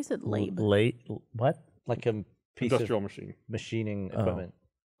 I thought you said lab. What? Like a piece Industrial of machine. machining equipment.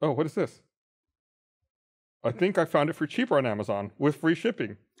 Oh, what is this? I think I found it for cheaper on Amazon with free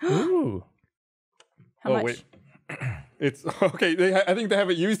shipping. Ooh. How much? Wait. It's okay. I think they have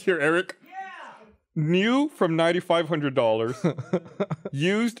it used here, Eric. Yeah. New from $9,500.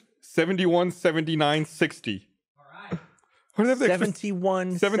 Used $71.79.60. All right. What do they have?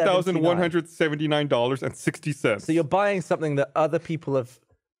 $7,179.60. So you're buying something that other people have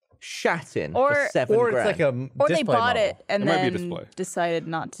shat in for $7 Or grand. it's like a Or they display bought model. it and It might be a then display. decided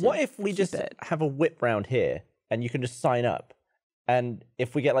not to. What if we keep just it? have a whip round here and you can just sign up? And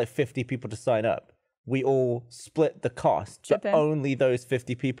if we get like 50 people to sign up, we all split the cost, Chip but in. only those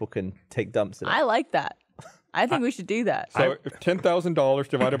 50 people can take dumps in it. I like that. I think we should do that. So if $10,000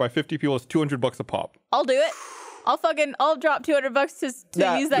 divided by 50 people is $200 a pop. I'll do it. I'll drop $200 to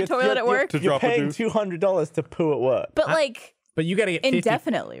Nah, use that toilet at work. To You're drop a paying dude. $200 to poo at work. But like But you got to get 50.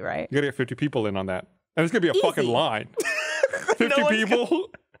 indefinitely, right? You gotta get 50 people in on that. And it's gonna be a fucking Easy. line. 50 one's people.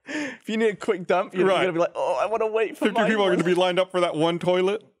 If you need a quick dump, you're Right. going to be like, oh, I want to wait for 50 my people are one. gonna be lined up for that one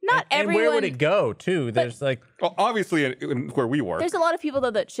toilet. Not And everyone. where would it go, too? There's like... Well, obviously, in where we work. There's a lot of people though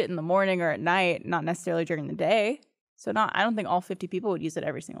that shit in the morning or at night, not necessarily during the day. So I don't think all 50 people would use it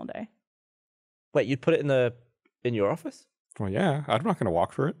every single day. Wait, you'd put it in your office? Well, yeah, I'm not gonna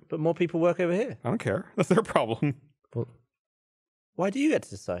walk for it. But more people work over here. I don't care. That's their problem. Why do you get to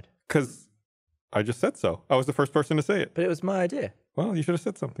decide? Because I just said so. I was the first person to say it. But it was my idea. Well, you should have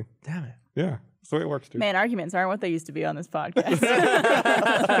said something. Damn it. Yeah, that's the way it works, dude. Man, arguments aren't what they used to be on this podcast.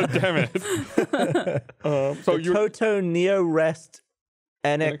 Damn it. So The you Toto Neo Rest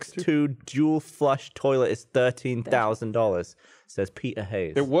NX2 dual flush toilet is $13,000, says Peter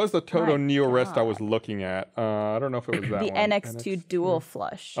Hayes. It was the Toto My Neo Rest I God. was looking at. I don't know if it was that The one. NX2 dual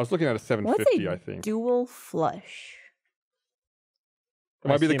flush. I was looking at a What's 750, a I think. dual flush? It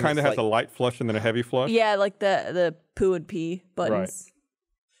might be the assume kind that it's has a light flush and then a heavy flush. Yeah, like the poo and pee buttons.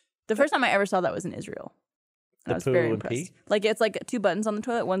 The first time I ever saw that was in Israel. And The I was poo very and impressed. pee? Like it's like 2 buttons on the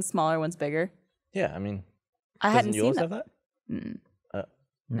toilet, one's smaller, one's bigger. Yeah, I mean, I doesn't hadn't seen yours that. have that?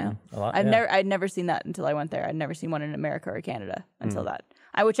 No. A lot, I'd never seen that until I went there. I'd never seen one in America or Canada until that.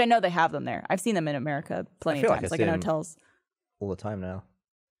 Which I know they have them there. I've seen them in America plenty of feel like times, I like see in 'em hotels. All the time now.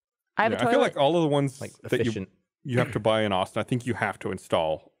 I have Yeah, a toilet. I feel like all of the ones Like that efficient. you have to buy in Austin, I think you have to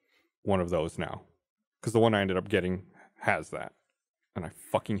install one of those now. Because the one I ended up getting has that. And I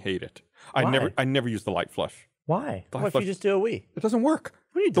fucking hate it. I Why? never use the light flush. Why? The What light if flush, you just do a wee? it doesn't work.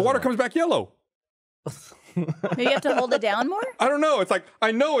 What do you The do water that? comes back yellow. Maybe you have to hold it down more? I don't know. It's like,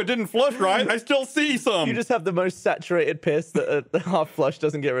 I know it didn't flush right. I still see some. You just have the most saturated piss that a half flush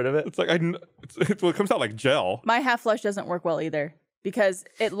doesn't get rid of it. It's like, well, it comes out like gel. My half flush doesn't work well either because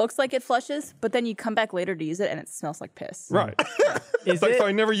it looks like it flushes, but then you come back later to use it and it smells like piss. Right. Is Like, it? so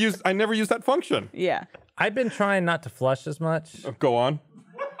I never use that function. Yeah. I've been trying not to flush as much. Go on.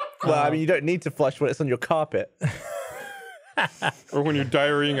 Well, I mean, you don't need to flush when it's on your carpet. Or when you're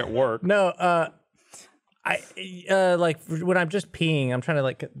diarrheaing at work. No, like when I'm just peeing, I'm trying to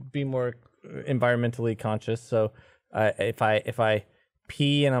like be more environmentally conscious. So if I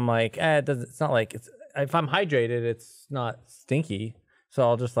pee and I'm like, it's not like if I'm hydrated, it's not stinky. So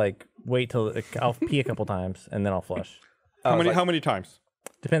I'll just like wait till I'll pee a couple times and then I'll flush. How many times?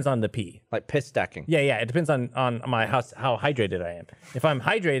 Depends on the pee. Like piss stacking. Yeah. It depends on my how hydrated I am. If I'm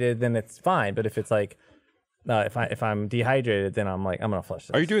hydrated, then it's fine. But if it's like if I'm dehydrated, then I'm like I'm gonna flush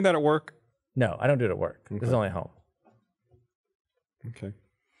this. Are you doing that at work? No, I don't do it at work. This is only at home. Okay.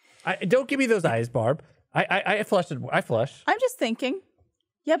 Don't give me those eyes, Barb. I flushed. I flush. I'm just thinking.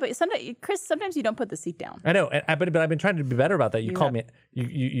 Yeah, but Chris, sometimes you don't put the seat down. I know, but I've been trying to be better about that. You called me.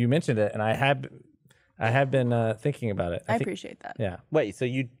 You mentioned it, and I have been thinking about it. I think- appreciate that. Yeah. Wait, so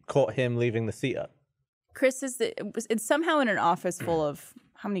you caught him leaving the seat up? Chris it's somehow in an office full of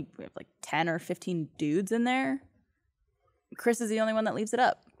how many? We have like 10 or 15 dudes in there. Chris is the only one that leaves it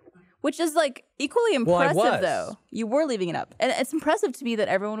up, which is like equally Well, I impressive was. though. You were leaving it up, and it's impressive to me that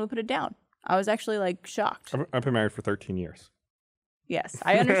everyone would put it down. I was actually like shocked. I've been married for 13 years. Yes,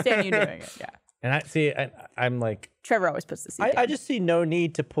 I understand you doing it. Yeah, And I see. I'm like, Trevor always puts the seat down. I just see no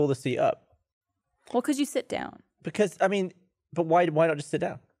need to pull the seat up. Well, because you sit down. Because, I mean, but why not just sit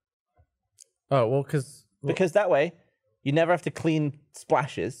down? oh well, because Because that way, you never have to clean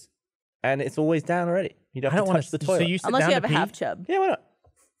splashes, and it's always down already. You don't I have don't to want touch the to. toilet. So you sit Unless down you have to a pee? half chub. Yeah, why not?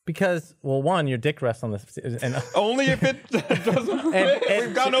 Because, well, one, your dick rests on the and Only if it doesn't fit.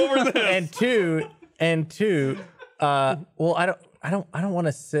 We've gone over this. and two, well, I don't want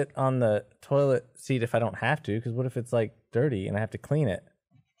to sit on the toilet seat if I don't have to. Because what if it's like dirty and I have to clean it?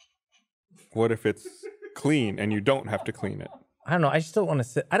 What if it's clean and you don't have to clean it? I don't know. I just don't want to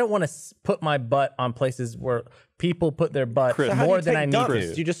sit. I don't want to put my butt on places where people put their butt Chris. So How do more you than take I need dumps?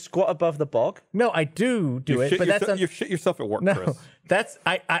 to. Do you just squat above the bog? No, I do it, but that's you shit yourself at work, no. Chris. That's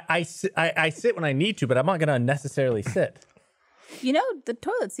I sit when I need to, but I'm not going to necessarily sit. You know, the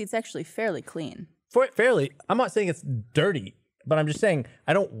toilet seat's actually fairly clean. Fairly, I'm not saying it's dirty, but I'm just saying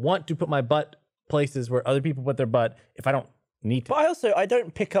I don't want to put my butt places where other people put their butt if I don't need to. But I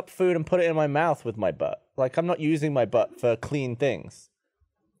don't pick up food and put it in my mouth with my butt. Like, I'm not using my butt for clean things.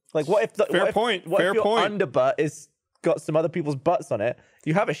 Like, what if Fair if point. your underbutt is got some other people's butts on it?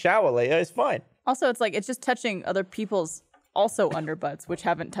 You have a shower later, it's fine. Also, it's just touching other people's also underbutts, which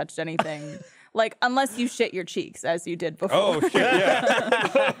haven't touched anything. Like, unless you shit your cheeks, as you did before. Oh, shit,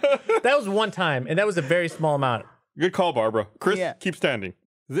 yeah. That was one time, and that was a very small amount. Good call, Barbara. Chris, Yeah. keep standing.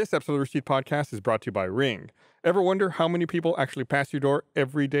 This episode of the Rooster Teeth Podcast is brought to you by Ring. Ever wonder how many people actually pass your door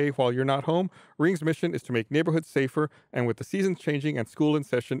every day while you're not home? Ring's mission is to make neighborhoods safer, and with the seasons changing and school in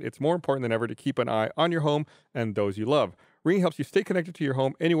session, it's more important than ever to keep an eye on your home and those you love. Ring helps you stay connected to your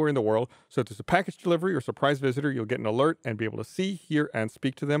home anywhere in the world, so if there's a package delivery or surprise visitor, you'll get an alert and be able to see, hear, and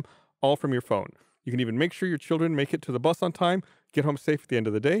speak to them all from your phone. You can even make sure your children make it to the bus on time, get home safe at the end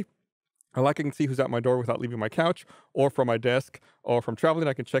of the day. I can see who's at my door without leaving my couch or from my desk or from traveling.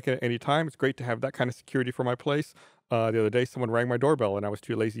 I can check it at any time. It's great to have that kind of security for my place. The other day, someone rang my doorbell and I was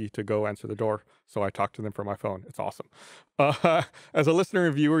too lazy to go answer the door. So I talked to them from my phone. It's awesome. As a listener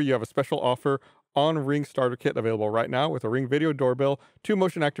and viewer, you have a special offer on Ring Starter Kit available right now with a Ring Video Doorbell, 2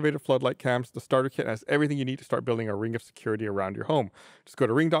 motion-activated floodlight cams. The Starter Kit has everything you need to start building a ring of security around your home. Just go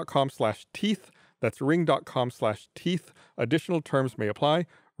to ring.com/teeth. That's ring.com/teeth. Additional terms may apply.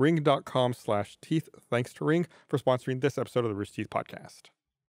 Ring.com/teeth. Thanks to Ring for sponsoring this episode of the Rooster Teeth Podcast.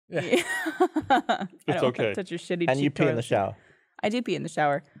 I don't okay. touch your shitty And you cheek pee in the toilet. shower. I do pee in the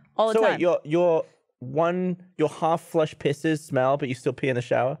shower all the So time. wait, your half flush pisses smell, but you still pee in the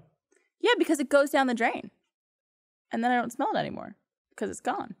shower? Yeah, because it goes down the drain. And then I don't smell it anymore because it's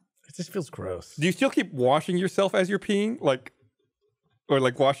gone. It just feels gross. Do you still keep washing yourself as you're peeing?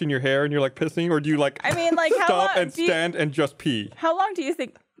 Or washing your hair and you're pissing? Or do you I mean, like, how stop long and stand and just pee? How long do you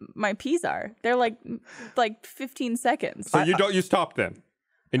think my pees are? They're like 15 seconds. So you stop then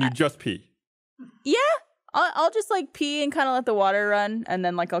and you just pee. Yeah. I'll just pee and kind of let the water run, and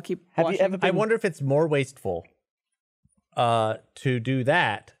then I'll keep Have washing. you ever been... I wonder if it's more wasteful to do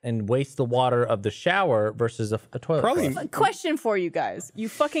that and waste the water of the shower versus a toilet. Probably. flush. Question for you guys, you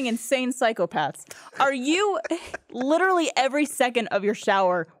fucking insane psychopaths. Are you literally every second of your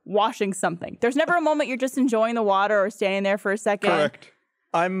shower washing something? There's never a moment you're just enjoying the water or standing there for a second. Correct.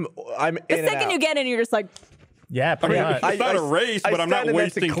 I'm The second you get in, you're just like, Yeah, pretty much. It's not a race, but I'm not stand in there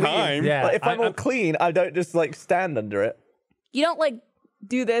to wasting clean. time. Yeah. Like, if I'm all clean, I don't just stand under it. you don't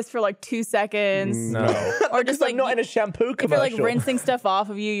do this for 2 seconds. No. Or just I'm not in a shampoo if you're commercial. rinsing stuff off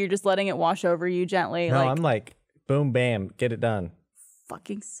of you, you're just letting it wash over you gently. No, I'm boom, bam, get it done.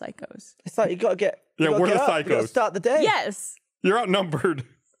 fucking psychos. It's like you gotta get. Yeah, you gotta we're get the up. You gotta psychos. start the day. Yes. You're outnumbered.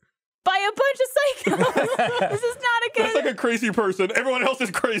 By a bunch of psychos. This is not a That's good. like a crazy person. Everyone else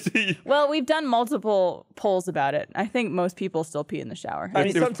is crazy. Well, we've done multiple polls about it. I think most people still pee in the shower. I mean,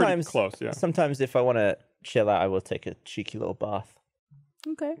 It was pretty sometimes close, yeah. Sometimes if I want to chill out, I will take a cheeky little bath.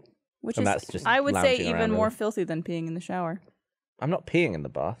 Okay. Which And is, that's just I would say, lounging even around, more really. filthy than peeing in the shower. I'm not peeing in the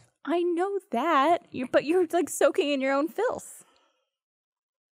bath. I know that, but you're soaking in your own filth,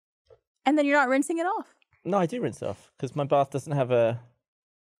 and then you're not rinsing it off. No, I do rinse it off because my bath doesn't have a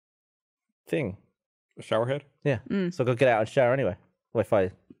thing. A shower head? Yeah, so I gotta get out and shower anyway. Well, if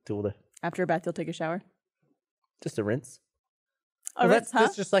I do all the After a bath, you'll take a shower. just a rinse. A Well, rinse, huh?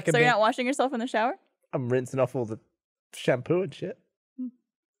 that's just like a so you're big- not washing yourself in the shower? I'm rinsing off all the shampoo and shit.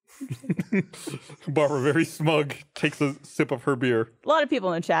 Barbara, very smug, takes a sip of her beer. A lot of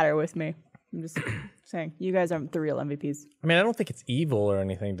people in the chat are with me. I'm just saying, you guys aren't the real MVPs. I mean, I don't think it's evil or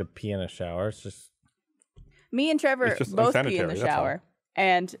anything to pee in a shower. It's just Me and Trevor It's just both pee in the unsanitary, that's all. shower,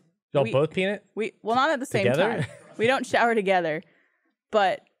 and y'all we- both pee in it. well, not at the same Together? time. We don't shower together,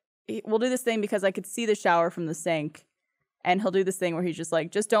 but we'll do this thing because I could see the shower from the sink, and he'll do this thing where he's just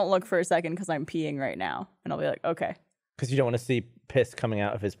just don't look for a second because I'm peeing right now, and I'll be like, okay, Because you don't want to see piss coming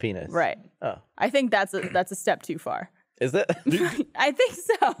out of his penis. right. Oh, I think that's a step too far. is it? I think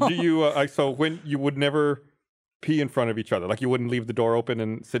so. Do you, so when you would never pee in front of each other? Like you wouldn't leave the door open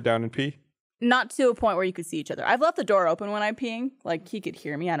and sit down and pee? not to a point where you could see each other. I've left the door open when I'm peeing. Like, he could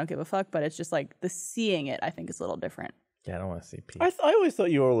hear me. I don't give a fuck. But it's just like the seeing it, I think, is a little different. Yeah, I don't want to see pee. I always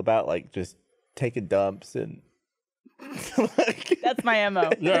thought you were all about like just taking dumps and. That's my MO.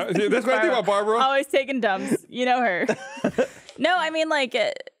 Yeah, that's what I think about Barbara. Always taking dumps. You know her. No, I mean, like,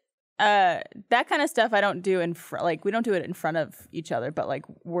 that kind of stuff I don't do in front. Like, we don't do it in front of each other, but like,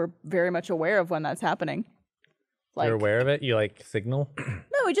 we're very much aware of when that's happening. Like, You're aware of it? You like signal?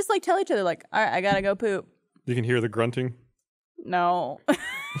 No, we just like tell each other, like, all right, I gotta go poop. You can hear the grunting. No.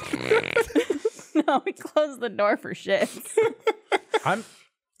 No, we close the door for shits.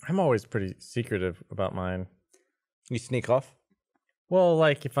 I'm always pretty secretive about mine. You sneak off. Well,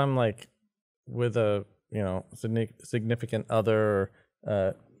 like if I'm like with a significant other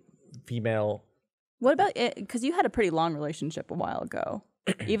female. What about it? Because you had a pretty long relationship a while ago.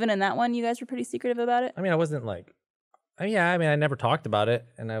 Even in that one, you guys were pretty secretive about it. I mean, I wasn't like. I never talked about it,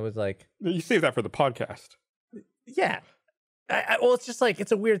 and I was like, You save that for the podcast. yeah. Well, it's just like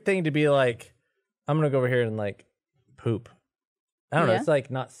it's a weird thing to be like, I'm gonna go over here and like poop. I don't know. Yeah. It's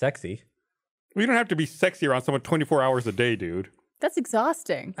like not sexy. We don't have to be sexy around someone 24 hours a day, dude. That's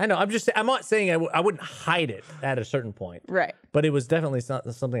exhausting. I know. I'm not saying I wouldn't hide it at a certain point, Right. but it was definitely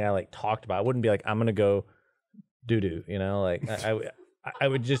something I like talked about. I wouldn't be like, I'm gonna go doo, like I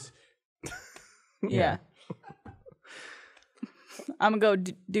would just Yeah. I'm gonna go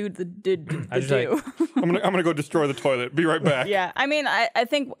do the do. I'm gonna go destroy the toilet. Be right back. Yeah, I mean, I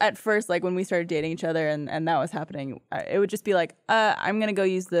think at first, like when we started dating each other and that was happening, it would just be like, I'm gonna go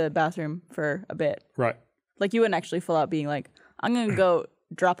use the bathroom for a bit. Right. Like you wouldn't actually full out being like, I'm gonna go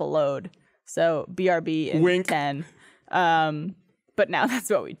drop a load. So BRB in Wink. 10. But now that's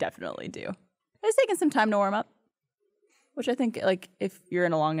what we definitely do. It's taking some time to warm up, which I think like if you're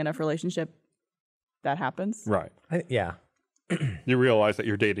in a long enough relationship, that happens. Right. yeah. You realize that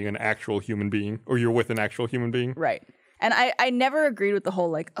you're dating an actual human being, or you're with an actual human being. Right. And I never agreed with the whole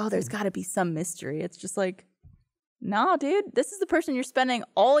like, oh, there's got to be some mystery. It's just like, nah, dude, this is the person you're spending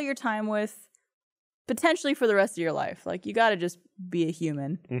all your time with, potentially for the rest of your life. Like, you got to just be a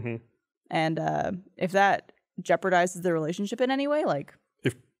human. Mm-hmm. And if that jeopardizes the relationship in any way, like,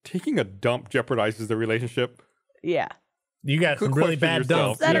 If taking a dump jeopardizes the relationship, yeah. You got some really bad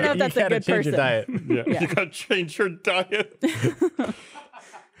yourself. dumps. I don't know if You that's a gotta good change your person. diet. yeah, you gotta change your diet.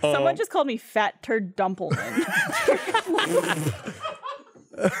 Someone just called me Fat Turd Dumpleman.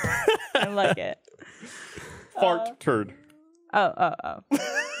 I like it. Fart turd. Oh.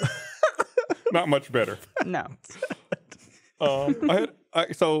 Not much better. No. I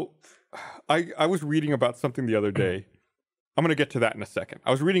was reading about something the other day. I'm gonna get to that in a second.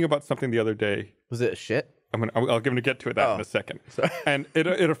 I was reading about something the other day. Was it a shit? I'll give him to get to that in a second. Sorry. And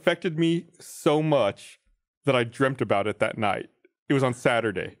it affected me so much that I dreamt about it that night. It was on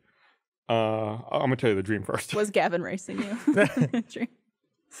Saturday. I'm gonna tell you the dream first. Was Gavin racing you? Dream.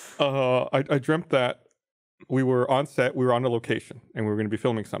 I dreamt that we were on set, we were on a location, and we were going to be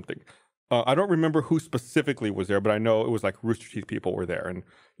filming something. I don't remember who specifically was there, but I know it was like Rooster Teeth people were there, and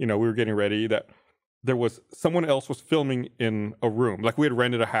we were getting ready. That there was someone else was filming in a room, like we had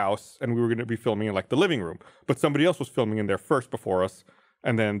rented a house, and we were going to be filming in like the living room, but somebody else was filming in there first before us,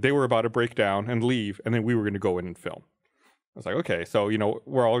 and then they were about to break down and leave, and then we were going to go in and film. I was like, okay, so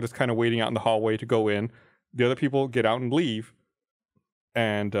we're all just kind of waiting out in the hallway to go in. The other people get out and leave.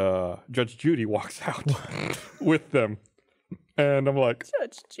 And Judge Judy walks out with them, and I'm like,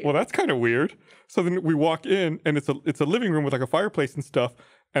 Judge Judy. well, that's kind of weird. So then we walk in, and it's a living room with like a fireplace and stuff.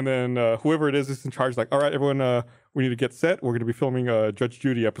 And then whoever it is in charge, is like, all right, everyone, we need to get set. We're going to be filming a Judge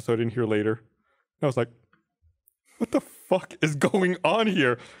Judy episode in here later. And I was like, what the fuck is going on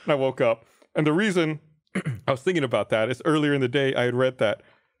here? And I woke up, and the reason I was thinking about that is earlier in the day I had read that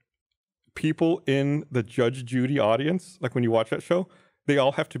people in the Judge Judy audience, like when you watch that show, they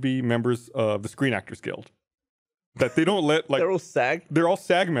all have to be members of the Screen Actors Guild. That they don't let They're all SAG. They're all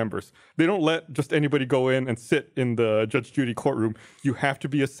SAG members. They don't let just anybody go in and sit in the Judge Judy courtroom. You have to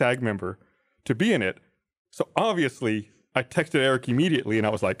be a SAG member to be in it. So obviously, I texted Eric immediately, and I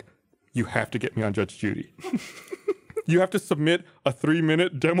was like, "You have to get me on Judge Judy. You have to submit a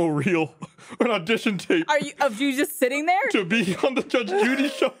 3-minute demo reel, an audition tape." Are you of you just sitting there? To be on the Judge Judy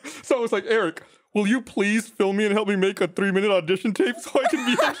show. So I was like, Eric, will you please film me and help me make a 3-minute audition tape so I can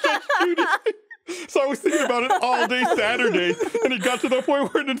be on Judge Judy? So I was thinking about it all day Saturday, and it got to the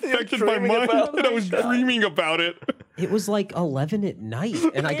point where it infected my mind, and I was dreaming about it. It was like 11 at night,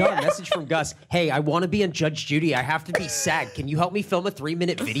 and I got a message from Gus. Hey, I want to be in Judge Judy. I have to be SAG. Can you help me film a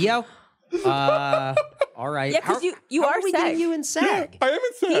 3-minute video? All right. Yeah, because you how are we SAG. getting you in SAG? I am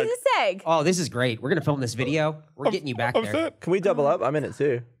in SAG. He's a SAG. Oh, this is great. We're going to film this video. We're getting you back I'm there. set. Can we double up? I'm in it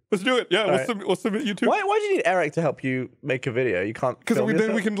too. Let's do it. Yeah, right. we'll submit you too. Why do you need Eric to help you make a video? You can't. Because film then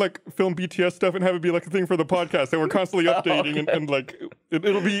yourself? we can like film BTS stuff and have it be like a thing for the podcast, and we're constantly updating and like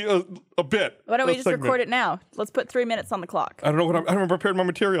it'll be a bit. Why don't we a just segment. record it now? Let's put 3 minutes on the clock. I don't know what I haven't prepared my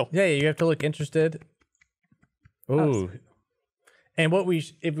material. Yeah, you have to look interested. Ooh. And what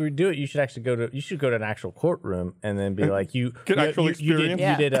if we do it, you should actually go to an actual courtroom and then be like Get actual experience.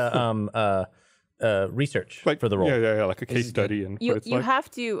 You did research Like for the role. Yeah, like a case study and what it's You like. have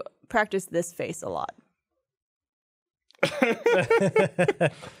to practice this face a lot.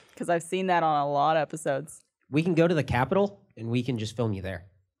 Because I've seen that on a lot of episodes. We can go to the Capitol and we can just film you there.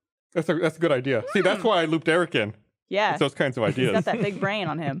 That's a good idea. See, that's why I looped Eric in. Yeah. It's those kinds of He's ideas. got that big brain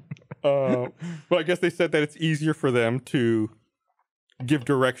on him. Well, I guess they said that it's easier for them to give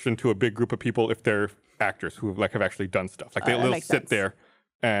direction to a big group of people if they're actors who like have actually done stuff. Like they'll makes sit sense. there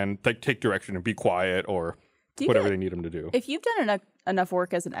and like take direction and be quiet or Do you whatever get- they need them to do. If you've done enough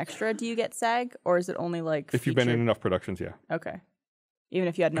work as an extra, do you get SAG? Or is it only like If you've been in featured? enough productions, yeah. Okay. Even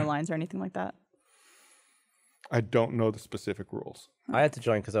if you had no lines or anything like that? I don't know the specific rules. I had to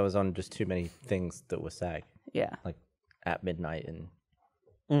join because I was on just too many things that were SAG, Yeah. like At Midnight and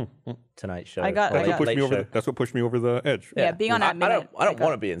Tonight Show. I got- or I got- Late Show. That's what pushed me over the edge. Yeah, being on At Midnight. I don't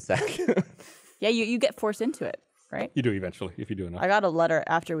want to be in SAG. Yeah, you get forced into it, right? You do eventually if you do enough. I got a letter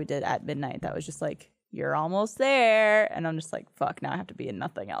after we did At Midnight that was just like, you're almost there. And I'm just like, fuck, now I have to be in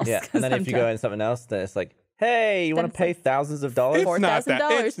nothing else. Yeah, 'cause and then I'm if you done. go in something else, then it's like, hey, you Then want to it's pay like, thousands of dollars? It's not that.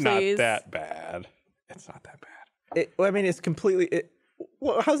 $4,000, It's not please. that bad. It's not that bad. Well, I mean, it's completely.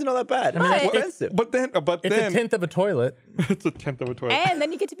 How's it not that bad? I mean, But- it's expensive. But then, It's a tenth of a toilet. it's a tenth of a toilet, And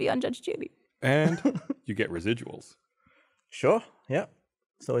then you get to be on Judge Judy. and you get residuals. Sure. Yeah.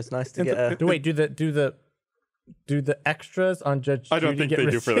 So it's nice to get a. Wait, do the extras on Judge I don't Judy think get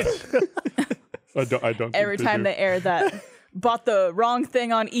they do for that. I don't. Every think time do. they air that, bought the wrong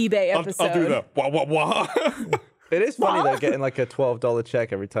thing on eBay episode. I'll do that. Wah wah wah. It is funny though, getting like a $12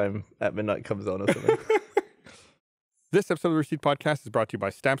 check every time At Midnight comes on or something. This episode of the Rooster Teeth Podcast is brought to you by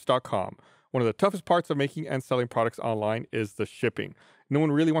Stamps.com. One of the toughest parts of making and selling products online is the shipping. No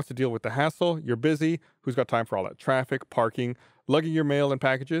one really wants to deal with the hassle. You're busy. Who's got time for all that traffic, parking, lugging your mail and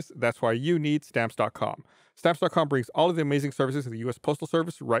packages? That's why you need Stamps.com. Stamps.com brings all of the amazing services of the U.S. Postal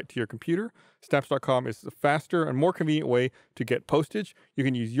Service right to your computer. Stamps.com is a faster and more convenient way to get postage. You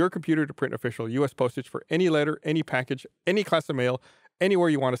can use your computer to print official U.S. postage for any letter, any package, any class of mail, anywhere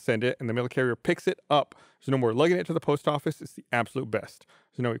you want to send it, and the mail carrier picks it up. There's no more lugging it to the post office. It's the absolute best.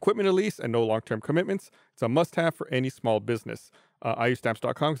 There's no equipment to lease and no long-term commitments. It's a must-have for any small business. I use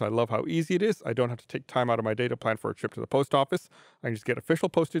Stamps.com because I love how easy it is. I don't have to take time out of my day to plan for a trip to the post office. I can just get official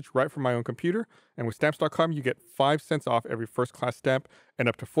postage right from my own computer. And with Stamps.com, you get 5 cents off every first-class stamp and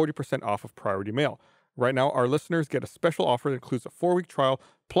up to 40% off of priority mail. Right now, our listeners get a special offer that includes a 4-week trial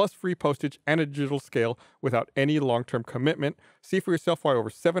plus free postage and a digital scale without any long-term commitment. See for yourself why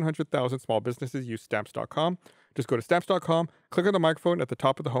over 700,000 small businesses use Stamps.com. Just go to Stamps.com, click on the microphone at the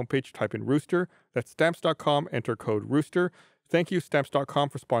top of the homepage, type in Rooster. That's Stamps.com, enter code Rooster. Thank you, Stamps.com,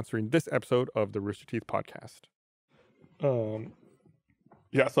 for sponsoring this episode of the Rooster Teeth Podcast.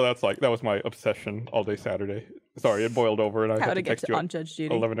 Yeah, so that was my obsession all day Saturday. Sorry, it boiled over and I How had to to get text to you on at Judge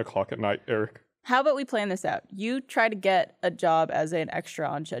Judy. 11 o'clock at night, Eric. How about we plan this out? You try to get a job as an extra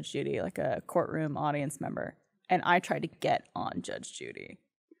on Judge Judy, like a courtroom audience member, and I try to get on Judge Judy,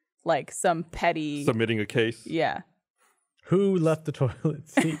 like some petty. Submitting a case. Yeah. Who left the toilet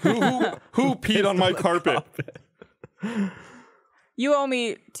seat? Who peed on my carpet? You owe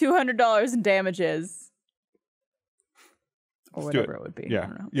me $200 in damages, or Let's do whatever it would be. I Yeah,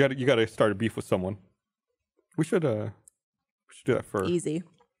 don't know. you got to start a beef with someone. We should do that for. Easy.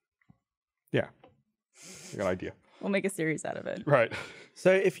 Yeah, I got an idea. We'll make a series out of it. Right.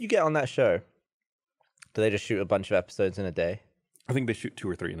 So if you get on that show, do they just shoot a bunch of episodes in a day? I think they shoot 2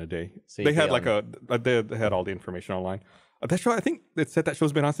 or 3 in a day. So They you'd had be like they had all the information online. That show, I think it said that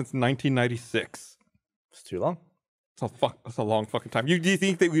show's been on since 1996. It's too long. That's a long fucking time. Do you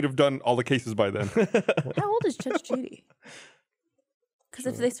think that we'd have done all the cases by then? How old is Judge Judy? Because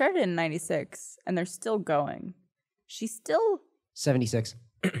if they started in '96 and they're still going, she's still 76.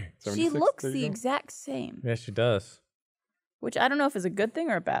 she 76? looks There you the go. exact same, Yes, she does. which I don't know if is a good thing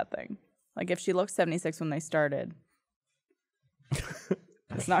or a bad thing. Like if she looks 76 when they started,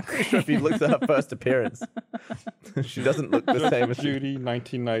 it's not great. If you looked at her first appearance, she doesn't look the same as she. Judy,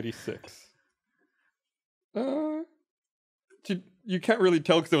 1996. You can't really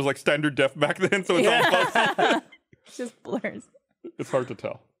tell because it was like standard def back then, so it's all fuzzy. Just blurs. It's hard to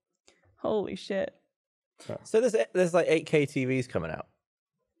tell. Holy shit. So there's like 8K TVs coming out.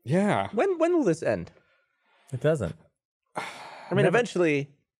 Yeah. When will this end? It doesn't. I mean, eventually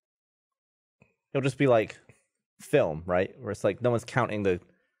it'll just be like film, right? Where it's like no one's counting the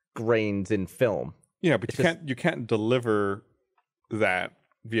grains in film. Yeah, but you can't deliver that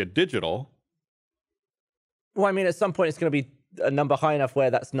via digital. Well, I mean, at some point it's going to be a number high enough where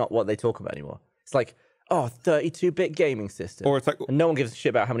that's not what they talk about anymore. It's like, 32-bit gaming system. Or it's like, and no one gives a shit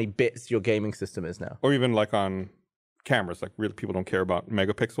about how many bits your gaming system is now. or even like on cameras, like really people don't care about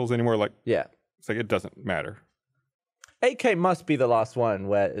megapixels anymore. Like, Yeah. it's like it doesn't matter. 8K must be the last one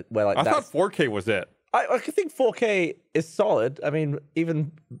where like I that's... thought 4K was it. I think 4K is solid. I mean,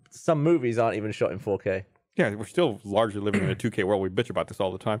 even some movies aren't even shot in 4K. Yeah, we're still largely living in a 2K world. We bitch about this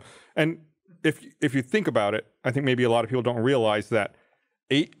all the time. And if you think about it, I think maybe a lot of people don't realize that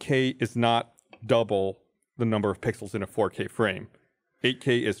 8K is not double the number of pixels in a 4K frame.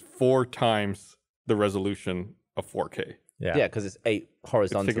 8K is 4 times the resolution of 4K. Yeah, because it's 8 It's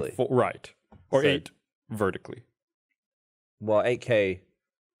horizontally. taking right. Or So- 8 vertically. Well, 8K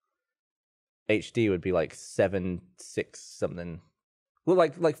HD would be like 7.6 something. Well,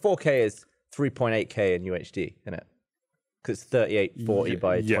 like 4K is 3.8K in UHD, isn't it? Because it's 3840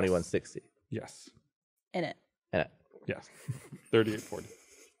 by Yes. 2160. Yes. In it. Isn't it? Yes. 3840.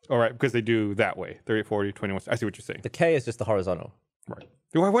 All right, because they do that way. 3840, 21. I see what you're saying. The K is just the horizontal. Right.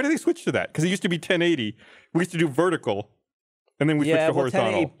 Why did they switch to that? Because it used to be 1080. We used to do vertical, and then we switched to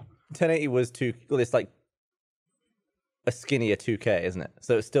horizontal. 1080 was it's like a skinnier 2K, isn't it?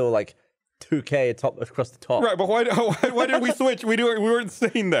 So it's still like 2K across the top. Right, but why did we switch? We weren't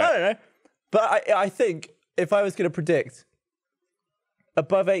saying that. I don't know. But I think if I was going to predict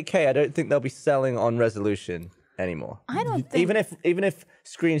above 8K, I don't think they'll be selling on resolution anymore. I don't think. Even if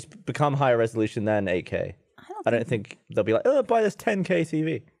screens become higher resolution than 8K, I don't think they'll be like, buy this 10K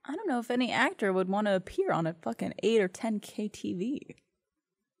TV. I don't know if any actor would want to appear on a fucking 8 or 10K TV.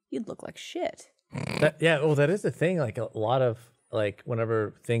 You'd look like shit. That is the thing. Like a lot of like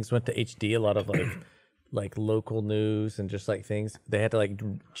whenever things went to HD, a lot of like local news and just like things, they had to like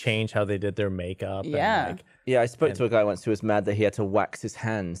change how they did their makeup. Yeah. And, like, Yeah, I spoke to a guy once who was mad that he had to wax his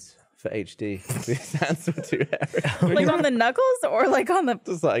hands for HD. His hands were too hairy. Like on the knuckles or like on the.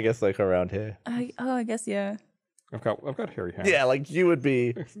 Just I guess like around here. I guess, yeah. I've got hairy hands. Yeah, like you would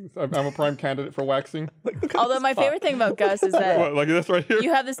be. I'm a prime candidate for waxing. Although my favorite thing about Gus is What, that like this right here?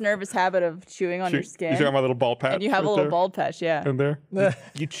 you have this nervous habit of chewing on your skin. You see how my little ball patch? And you have right a little there? bald patch, yeah. In there?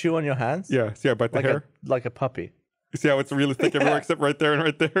 You chew on your hands? Yeah. See how I bite the Like hair? like a puppy. You see how it's really thick everywhere except right there and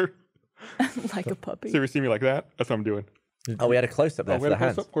right there? Like a puppy. So you ever see me like that? That's what I'm doing. Oh, we had a close up there we for had the a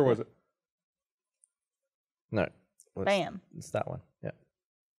close hands. up? Where was it? No. It's- Bam. It's that one. Yeah.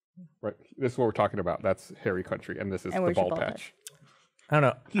 Right. This is what we're talking about. That's hairy country, and this is And the where's your ball ball patch. I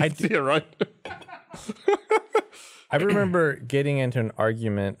don't know. You see it, right? I remember getting into an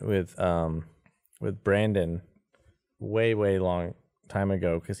argument with Brandon way long time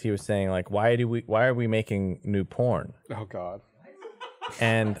ago because he was saying like why are we making new porn? Oh God.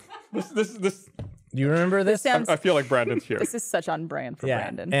 And This. do you remember this? Sounds. I feel like Brandon's here. This is such on brand for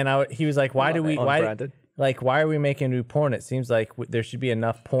Brandon. And he was like, why do we On why Brandon. like why are we making new porn? It seems like there should be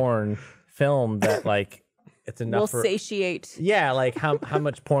enough porn film that like it's enough Will for satiate. yeah, like how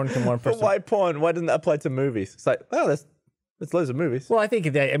much porn can one But person? why porn? Why doesn't that apply to movies? It's like, there's loads of movies. Well, I think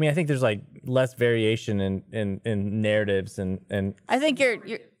there's like less variation in narratives and I think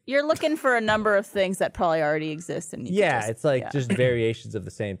you're looking for a number of things that probably already exist, and you yeah, just, it's like just variations of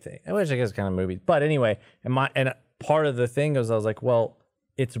the same thing. Which I guess kind of movies. But anyway, and part of the thing was I was like, well,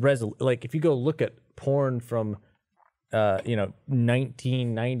 it's like if you go look at porn from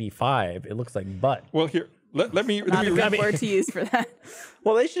 1995, it looks like butt. Well, here. Let me not a read. good word to use for that.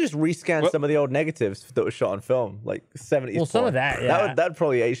 Well, they should just rescan some of the old negatives that were shot on film, like 70s. Well, some porn. of that, yeah. That'd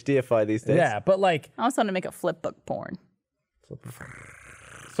probably HDify these days. Yeah, but like I also want to make a flip book porn.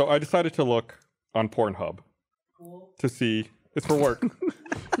 So I decided to look on Pornhub to see. It's for work.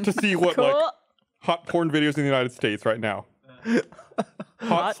 To see what like Cool. hot porn videos in the United States right now.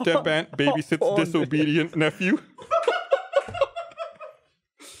 Hot step aunt babysits porn disobedient nephew.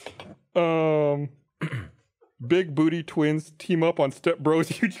 Big booty twins team up on step bros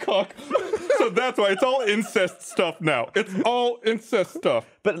huge cock. So that's why it's all incest stuff now. It's all incest stuff.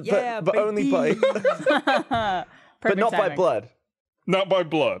 But Yeah, but only by but Perfect not by timing. blood. Not by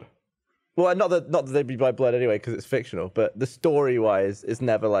blood. Well, not that they'd be by blood anyway because it's fictional. But the story wise is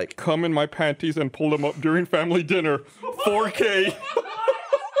never like Come in my panties and pull them up during family dinner. 4K.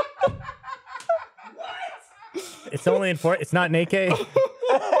 it's only in it's not naked.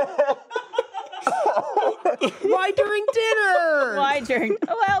 Why during dinner? Why during?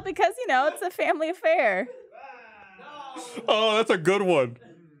 Well, because it's a family affair. Oh, that's a good one.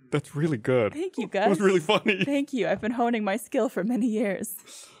 That's really good. Thank you, That was Gus. really funny. Thank you. I've been honing my skill for many years.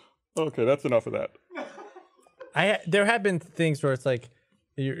 Okay, that's enough of that. There have been things where it's like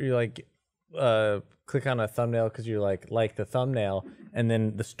you're like click on a thumbnail because you like the thumbnail, and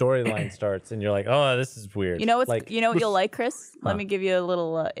then the storyline starts, and you're like, oh, this is weird. You know what's like, you know what you'll like, Chris? Let me give you a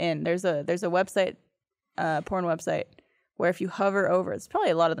little in. There's a website, porn website, where if you hover over, it's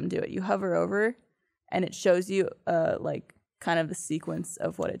probably a lot of them do it. You hover over, and it shows you like kind of the sequence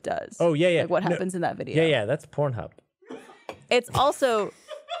of what it does. Oh yeah. Like what happens in that video. Yeah, that's Pornhub. It's also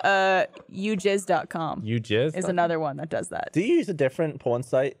ujizz.com. Ujizz is another one that does that. Do you use a different porn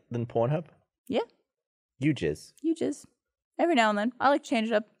site than Pornhub? Yeah. Ujizz. Ujizz. Every now and then. I like to change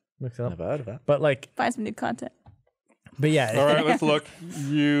it up, Mix it up. Never heard of that. But like, find some new content. but yeah. All right, let's look.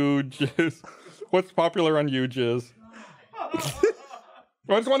 UJizz. What's popular on UJizz? I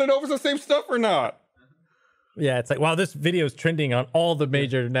just want to know if it's the same stuff or not. Yeah, it's like, wow, this video is trending on all the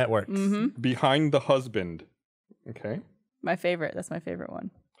major networks. Behind the husband. Okay. My favorite. That's my favorite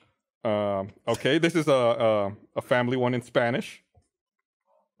one. Okay, this is a family one in Spanish.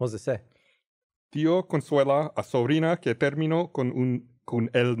 What does it say? Tío consuela a sobrina que terminó con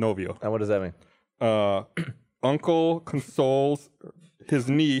el novio. And what does that mean? Uncle consoles his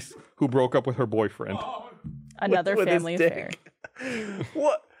niece who broke up with her boyfriend. Another With his family affair. dick.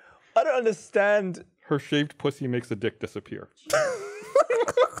 What? I don't understand. Her shaved pussy makes a dick disappear.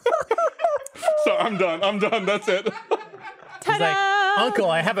 So I'm done. That's it. He's like, Uncle,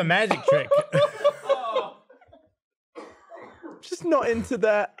 I have a magic trick. Just not into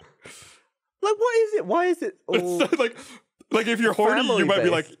that. Like, what is it? Why is it all... It's like if you're horny, you might be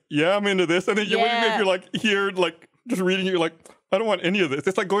like, yeah, I'm into this. And then if you're like here, like just reading it, you're like, I don't want any of this.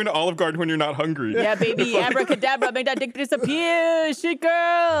 It's like going to Olive Garden when you're not hungry. Yeah, baby. Abracadabra, make that dick disappear. Shit,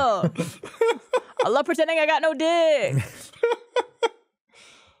 girl. I love pretending I got no dick.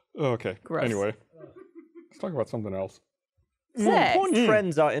 Okay. Gross. Anyway, let's talk about something else. Sex. Porn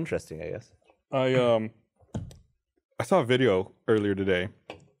trends are interesting, I guess. I saw a video earlier today.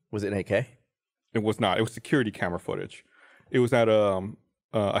 Was it in 8K? It was not. It was security camera footage. It was at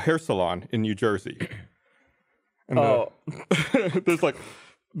a hair salon in New Jersey. And there's like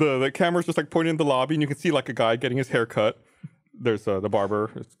the camera's just like pointing in the lobby, and you can see like a guy getting his hair cut. There's the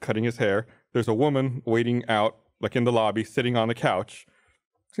barber is cutting his hair. There's a woman waiting out like in the lobby, sitting on the couch.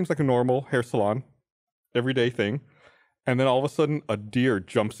 Seems like a normal hair salon, everyday thing. And then all of a sudden, a deer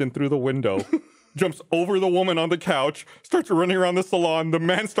jumps in through the window, jumps over the woman on the couch, starts running around the salon. The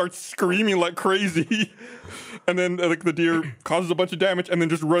man starts screaming like crazy. And then like the deer causes a bunch of damage and then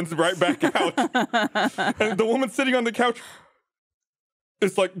just runs right back out. And the woman sitting on the couch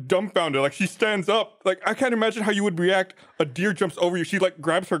is like dumbfounded. Like she stands up. Like I can't imagine how you would react. A deer jumps over you. She like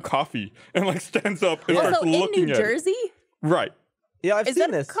grabs her coffee and like stands up and starts Also, in looking New at Jersey? it. Right. Yeah, I've Is seen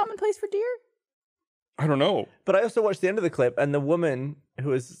that this. commonplace for deer? I don't know. But I also watched the end of the clip, and the woman who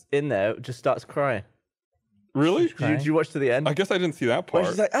was in there just starts crying. Really? Did you watch to the end? I guess I didn't see that Where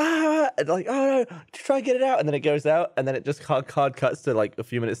part. she's like, and like, oh no, try and get it out. And then it goes out, and then it just hard cuts to like a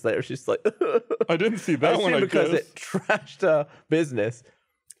few minutes later. She's like, I didn't see that one, I because guess. it trashed her business.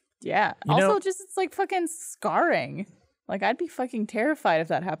 Yeah. You Also, know- just it's like fucking scarring. Like I'd be fucking terrified if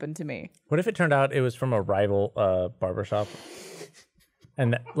that happened to me. What if it turned out it was from a rival barbershop?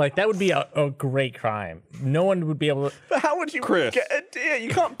 And that would be a great crime. No one would be able to. But how would you Chris. get a deer? You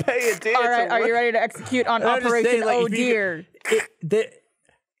can't pay a deer. All right, to are you run- ready to execute on I'm just Operation saying, like, Oh if you Deer?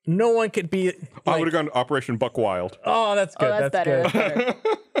 No one could be. I Like, would have gone to Operation Buck Wild. oh, that's good. Oh, that's better. good. That's better.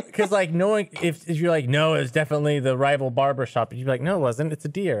 Because like knowing if you're like, no, it's definitely the rival barber shop. You'd be like, no, it wasn't. It's a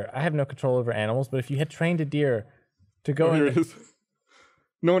deer. I have no control over animals. But if you had trained a deer to go Here in, it is.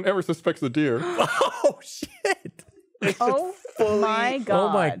 No one ever suspects the deer. oh shit! Oh my god! Oh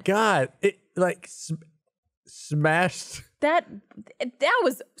my god! It like smashed. That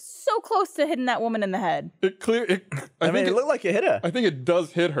was so close to hitting that woman in the head. I mean, it looked like it hit her. I think it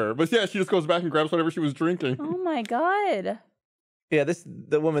does hit her, but yeah, she just goes back and grabs whatever she was drinking. Oh my god! Yeah,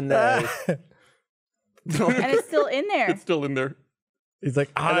 the woman there. And it's still in there. It's still in there. He's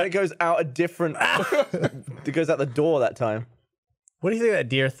like, And then it goes out a different. It goes out the door that time. what do you think that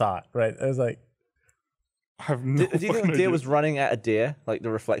deer thought? Right? I was like, I have no Do you think fucking the deer idea. was running at a deer, like the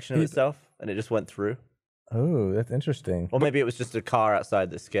reflection of itself, and it just went through? oh, that's interesting. Or maybe it was just a car outside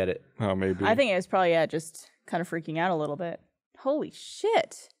that scared it. Oh, maybe. I think it was probably just kind of freaking out a little bit. Holy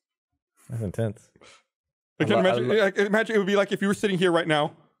shit! That's intense. I can imagine it would be like if you were sitting here right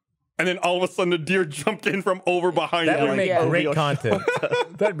now, and then all of a sudden a deer jumped in from over behind That you. would make Yeah. great Over your content.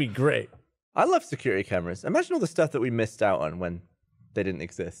 That'd be great. I love security cameras. Imagine all the stuff that we missed out on when they didn't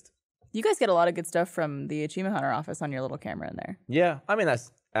exist. You guys get a lot of good stuff from the Achievement Hunter office on your little camera in there. Yeah, I mean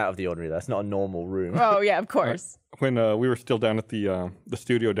that's out of the ordinary. That's not a normal room. Oh yeah, of course. When we were still down at the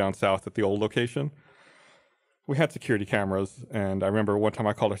studio down south at the old location, we had security cameras, and I remember one time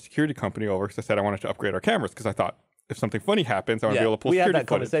I called our security company over because I said I wanted to upgrade our cameras because I thought if something funny happens, I want to be able to pull we had security that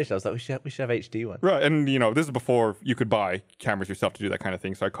footage. conversation. I was like, we should have HD ones. Right, and this is before you could buy cameras yourself to do that kind of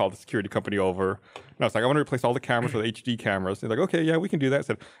thing. So I called the security company over, and I was like, I want to replace all the cameras with HD cameras. They're like, okay, yeah, we can do that. I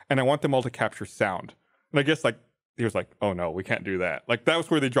said, and I want them all to capture sound. And I guess he was like, oh no, we can't do that. Like that was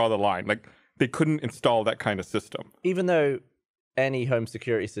where they draw the line. Like they couldn't install that kind of system. Even though any home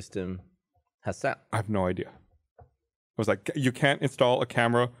security system has sound. I have no idea. I was like, you can't install a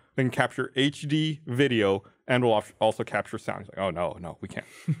camera that can capture HD video and will also capture sound. He's like, oh no, we can't.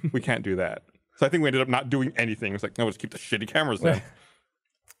 We can't do that. So I think we ended up not doing anything. It's like, no, we'll just keep the shitty cameras then.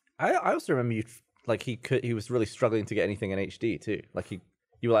 I also remember he was really struggling to get anything in HD too. Like you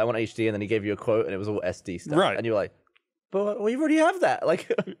were like, I want HD, and then he gave you a quote, and it was all SD stuff. Right. And you were like, but we already have that.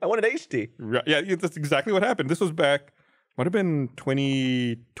 Like, I wanted HD. Right. Yeah, that's exactly what happened. This was back, might have been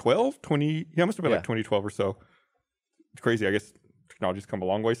 2012, yeah, must have been like 2012 or so. It's crazy. I guess technology's come a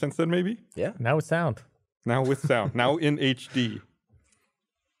long way since then, maybe. Yeah. Now with sound. Now with sound. Now in HD.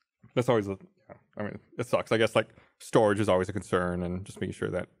 That's always, I mean, it sucks. I guess like storage is always a concern and just making sure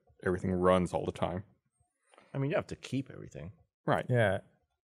that everything runs all the time. I mean, you have to keep everything. Right. Yeah.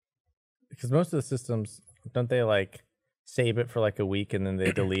 Because most of the systems, don't they like save it for like a week and then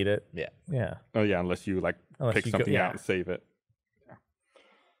they delete it? Yeah. Yeah. Oh, yeah, unless you like pick you go- something yeah. out and save it. Yeah.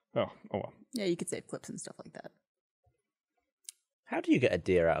 Oh well. Yeah, you could save clips and stuff like that. How do you get a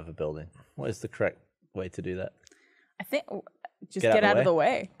deer out of a building? What is the correct way to do that? I think just get out of the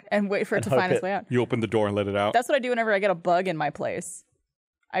way and wait for it And to hope find its it- way out. You open the door and let it out. That's what I do whenever I get a bug in my place.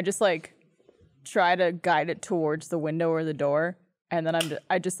 I just like try to guide it towards the window or the door, and then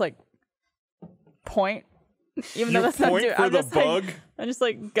I just like point, even though You that's not point doing. for I'm the just bug? Like, I'm just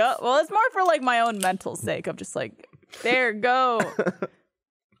like go. Well, it's more for like my own mental sake of just like there go.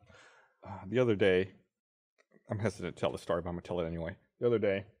 The other day, I'm hesitant to tell the story, but I'm gonna tell it anyway. The other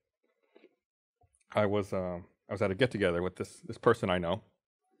day, I was at a get together with this person I know.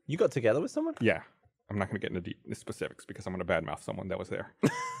 You got together with someone? Yeah, I'm not gonna get into the specifics because I'm gonna badmouth someone that was there.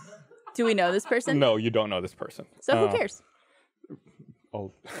 Do we know this person? No, you don't know this person. So who cares?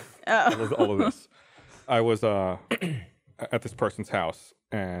 All, Oh. all of this. I was at this person's house,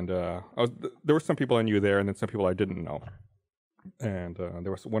 and there were some people I knew there, and then some people I didn't know. And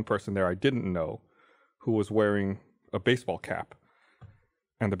there was one person there I didn't know who was wearing a baseball cap.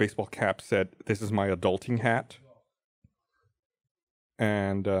 And the baseball cap said, "This is my adulting hat."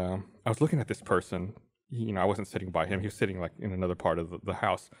 And I was looking at this person. I wasn't sitting by him. He was sitting like in another part of the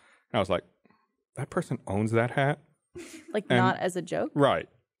house. And I was like, that person owns that hat? Like not as a joke. Right.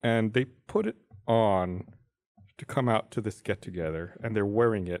 And they put it on to come out to this get together, and they're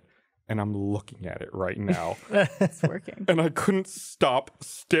wearing it. And I'm looking at it right now. It's working. And I couldn't stop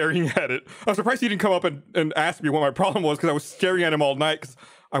staring at it. I was surprised he didn't come up and ask me what my problem was, because I was staring at him all night because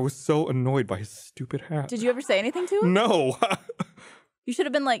I was so annoyed by his stupid hat. Did you ever say anything to him? No. You should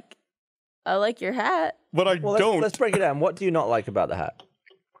have been like, I like your hat. But I Well, don't. let's break it down. What do you not like about the hat?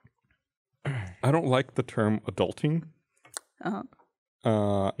 I don't like the term adulting. Uh-huh.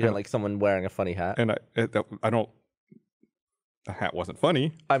 You don't like someone wearing a funny hat? And I don't. The hat wasn't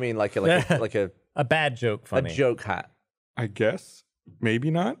funny. I mean, like a A bad joke, funny. joke hat. I guess.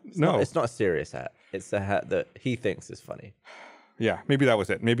 Maybe not. No. It's not a serious hat. It's a hat that he thinks is funny. Yeah, maybe that was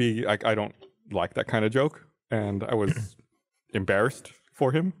it. Maybe I don't like that kind of joke. And I was embarrassed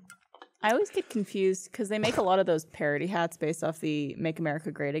for him. I always get confused because they make a lot of those parody hats based off the Make America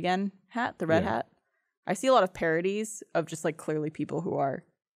Great Again hat, the red hat. I see a lot of parodies of just like clearly people who are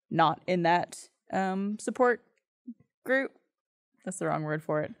not in that support group. That's the wrong word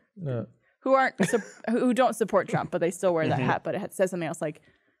for it. Who aren't who don't support Trump, but they still wear that hat. But it says something else like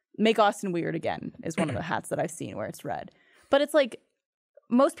 "Make Austin Weird Again" is one of the hats that I've seen where it's red. But it's like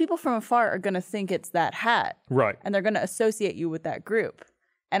most people from afar are going to think it's that hat, Right. and they're going to associate you with that group.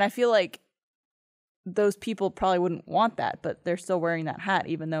 And I feel like those people probably wouldn't want that, but they're still wearing that hat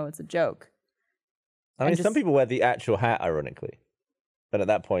even though it's a joke. I mean, And some just- people wear the actual hat, ironically. But at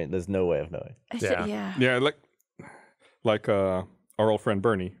that point, there's no way of knowing. Yeah. Yeah, like our old friend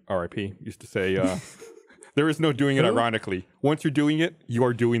Bernie, R.I.P., used to say, there is no doing it ironically. Once you're doing it, you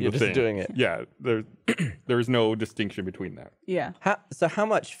are doing You're the just thing. doing it. Yeah, there is no distinction between that. Yeah. So how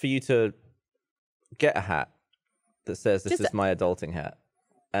much for you to get a hat that says this Just is my adulting hat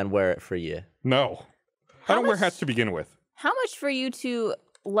and wear it for a year? No. I don't wear much- hats to begin with. How much for you to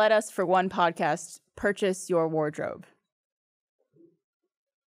let us, for one podcast, purchase your wardrobe?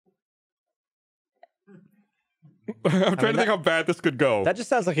 I'm trying to think how bad this could go. That just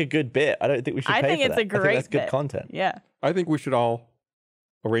sounds like a good bit. I don't think we should I pay think for it's that. a great I think that's good bit. content. Yeah. I think we should all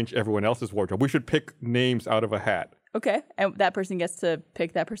arrange everyone else's wardrobe. We should pick names out of a hat. Okay. And that person gets to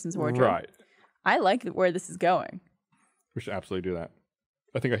pick that person's wardrobe. Right. I like where this is going. We should absolutely do that.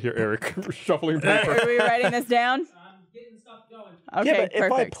 I think I hear Eric shuffling paper. Are we writing this down? I'm getting stuff going. Okay, Yeah, but if I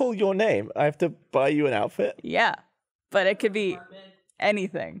perfect. pull your name, I have to buy you an outfit. Yeah. But it could be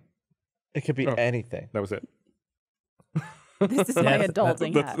anything. It could be anything. That was it. This is my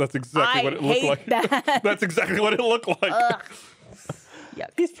adulting hat. That's exactly what it looked like. That. That's exactly what it looked like. Yuck.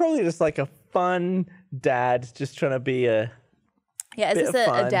 He's probably just like a fun dad, just trying to be a. Yeah, is bit this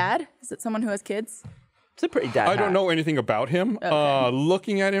of a fun. dad? Is it someone who has kids? It's a pretty dad. I don't know anything about him. Okay.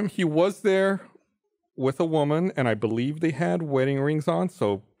 Looking at him, he was there with a woman, and I believe they had wedding rings on,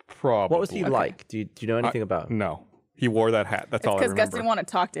 so probably. What was he like? Do you know anything about him? No. He wore that hat. That's all I Because remember. Gus didn't want to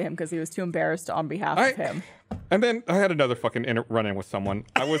talk to him because he was too embarrassed on behalf of him. And then I had another fucking run-in with someone.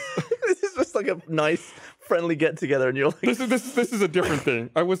 I was... This is just like a nice, friendly get together, and you're like, This is a different thing.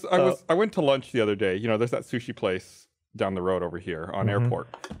 I went to lunch the other day. You know, there's that sushi place down the road over here on Airport.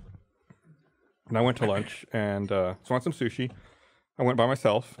 And I went to lunch and so I want some sushi. I went by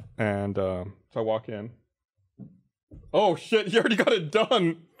myself and so I walk in. Oh shit! You already got it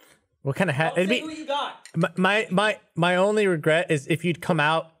done. What kind of hat? It'd Say be, who you got. my only regret is if you'd come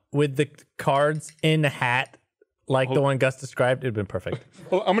out with the cards in a hat like the one Gus described, it'd been perfect.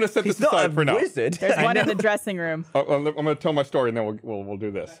 Well, I'm gonna set this he's not aside a for now. wizard. There's one in the dressing room. I'm gonna tell my story and then we'll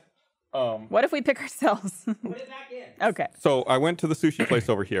do this. What if we pick ourselves? Put it back in. Okay. So I went to the sushi place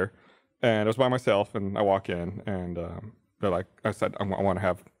over here, and I was by myself, and I walk in, and they're like, I said, I want to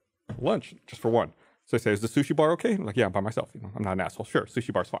have lunch just for one. So they say, is the sushi bar okay? I'm like, yeah, I'm by myself. You know, I'm not an asshole. Sure,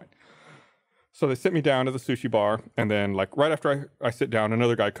 sushi bar's fine. So they sit me down to the sushi bar, and then like right after I sit down,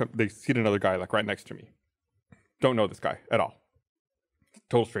 another guy they seat another guy like right next to me. Don't know this guy at all.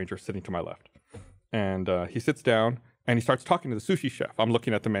 Total stranger sitting to my left, and he sits down and he starts talking to the sushi chef. I'm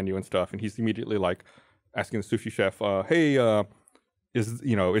looking at the menu and stuff, and he's immediately like asking the sushi chef, "Hey,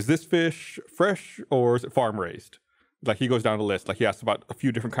 is this fish fresh or is it farm raised?" Like he goes down the list. Like he asks about a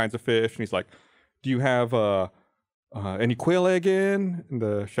few different kinds of fish, and he's like, "Do you have any quail egg in?" And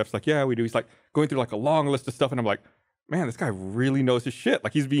the chef's like, "Yeah, we do." He's like going through like a long list of stuff, and I'm like, "Man, this guy really knows his shit."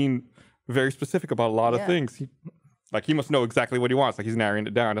 Like he's being very specific about a lot of things. He must know exactly what he wants. Like he's narrowing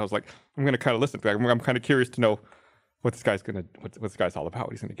it down. And I was like, I'm gonna kind of listen to that. I'm kind of curious to know what this guy's what this guy's all about.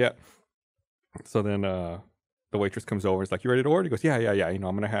 What he's gonna get. So then the waitress comes over. He's like, "You ready to order?" He goes, "Yeah. You know,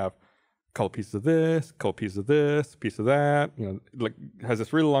 I'm gonna have a couple pieces of this, a couple pieces of this, a piece of that." You know, like has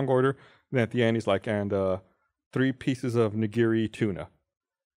this really long order. Then at the end, he's like, "And 3 pieces of nigiri tuna."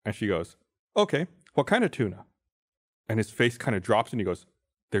 And she goes, "Okay, what kind of tuna?" And his face kind of drops, and he goes,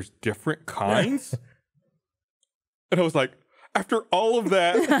 "There's different kinds." And I was like, after all of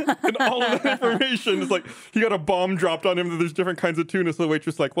that and all of that information, it's like he got a bomb dropped on him that there's different kinds of tuna. So the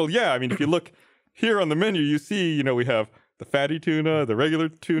waitress like, "Well, yeah, I mean, if you look here on the menu, you see, you know, we have the fatty tuna, the regular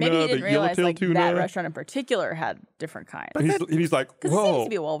tuna, Maybe he the didn't realize yellowtail like tuna." that restaurant in particular had different kinds. And he's like, Because he seems "Whoa." to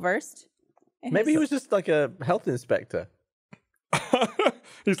be well versed. Maybe he was just like a health inspector.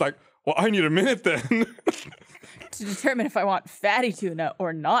 He's like, "Well, I need a minute then." to determine if I want fatty tuna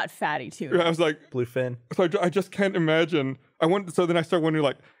or not fatty tuna. I was like, Bluefin. so I just can't imagine. So then I started wondering,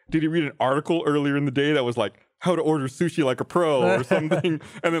 like, did he read an article earlier in the day that was like how to order sushi like a pro or something?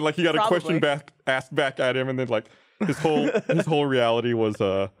 And then like he got a question asked back at him, and then like his whole reality was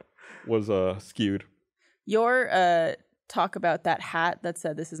skewed. Your talk about that hat that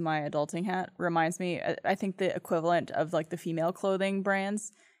said "This is my adulting hat" reminds me. I think the equivalent of like the female clothing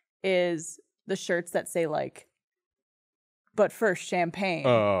brands is the shirts that say like, "But first champagne."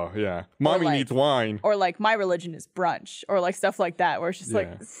 Oh yeah, mommy like- needs wine. Or like, "My religion is brunch," or like stuff like that, where it's just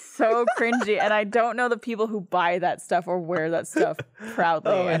like so cringy. And I don't know the people who buy that stuff or wear that stuff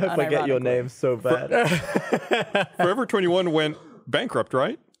proudly. Oh, I and hope I get your unironically. name so bad. Forever 21 went bankrupt,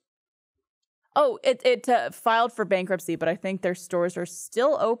 right? Oh, it filed for bankruptcy, but I think their stores are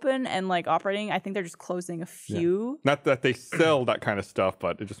still open and like operating. I think they're just closing a few. Not that they sell that kind of stuff,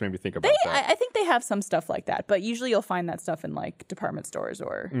 but it just made me think about that. I think they have some stuff like that, but usually you'll find that stuff in like department stores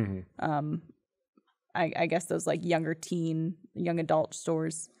or, I guess those like young adult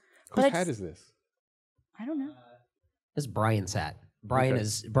stores. Whose hat is this? I don't know. This is Brian's hat.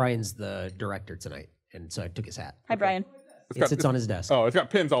 Brian's the director tonight, and so I took his hat. Hi, Brian. It sits on his desk. Oh, it's got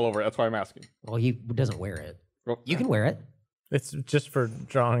pins all over it. That's why I'm asking. Well, he doesn't wear it. Well, You can wear it. It's just for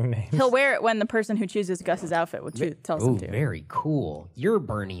drawing names. He'll wear it when the person who chooses Gus's outfit tells Oh, him to. very cool. You're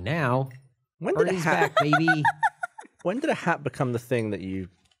Bernie now. When did, a Bernie's hat, back, baby. when did a hat become the thing that you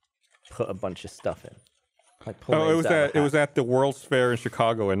put a bunch of stuff in? Like pull Oh, names out of a it was hat. at the World's Fair in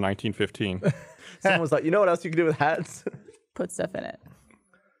Chicago in 1915. Someone was like, you know what else you can do with hats? Put stuff in it.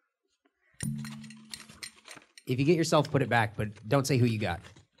 If you get yourself, put it back, but don't say who you got.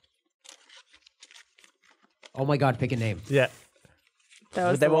 Oh my God, pick a name. Yeah. That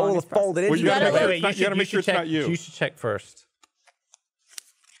was They the were all longest folded process. in. Well, you gotta gotta make sure wait, it's not- you gotta make sure it's check, not you. You should check first.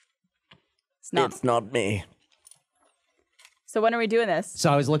 It's not. It's not me. So when are we doing this?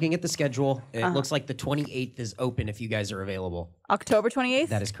 So I was looking at the schedule. It looks like the 28th is open if you guys are available. October 28th?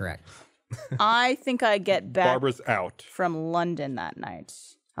 That is correct. I think I get back Barbara's out. from London that night.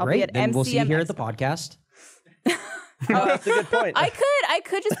 I'll be Great. at Then MCM. we'll see you here at the podcast. That's a good point. I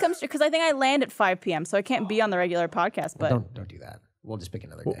could just come straight because I think I land at 5 p.m. so I can't be on the regular podcast. But Don't do that. We'll just pick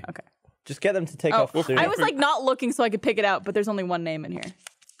another day. okay. Just get them to take Oh, off soon. I was like not looking so I could pick it out, but there's only one name in here.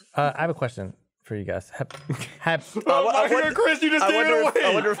 I have a question for you guys. Have Oh my God, Chris, you just gave it away.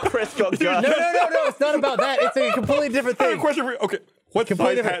 I wonder if Chris got Gus. no, it's not about that. It's a completely different I have a thing. question for you. Okay, what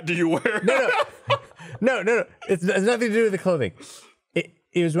Completely size different- hat do you wear? No. It's nothing to do with the clothing.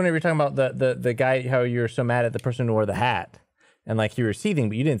 It was when we were talking about the guy, how you were so mad at the person who wore the hat. And like you were seething,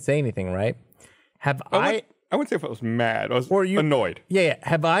 but you didn't say anything, right? Have I wouldn't say if I was mad. I was Or you- annoyed. Yeah.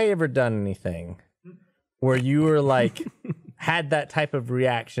 Have I ever done anything where you were like, had that type of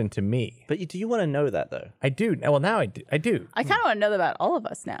reaction to me? But do you want to know that though? I do. Well, now I do. I do. I kind of want to know that about all of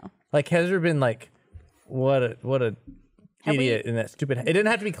us now. Like, has there been like, what a Have we- idiot in that stupid? It didn't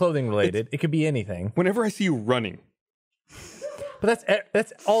have to be clothing related. It could be anything. Whenever I see you running, But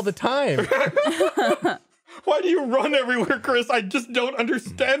that's all the time. why do you run everywhere, Chris? I just don't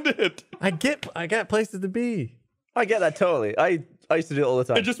understand it. I got places to be. I get that totally. I used to do it all the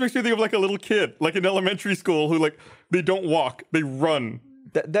time. It just makes me think of like a little kid, like in elementary school, who like they don't walk, they run.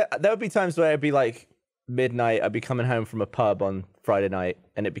 There would be times where it'd be like midnight. I'd be coming home from a pub on Friday night,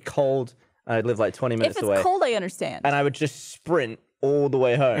 and it'd be cold, and I'd live like 20 If minutes it's away, cold, I understand. and I would just sprint all the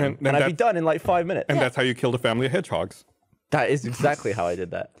way home, And and I'd be that- done in like 5 minutes. And that's how you killed a family of hedgehogs. That is exactly how I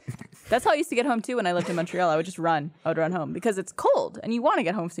did that. That's how I used to get home too when I lived in Montreal. I would just run. I would run home because it's cold and you want to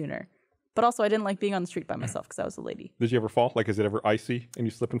get home sooner. But also, I didn't like being on the street by myself because I was a lady. Did you ever fall? Like, is it ever icy and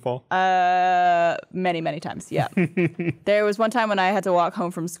you slip and fall? Many times, yeah. There was one time when I had to walk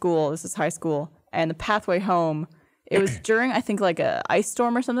home from school. This is high school. And the pathway home, it was during, I think, like a ice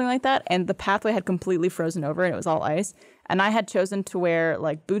storm or something like that. And the pathway had completely frozen over and it was all ice. And I had chosen to wear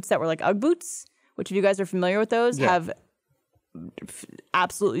like boots that were like Ugg boots, which if you guys are familiar with those, have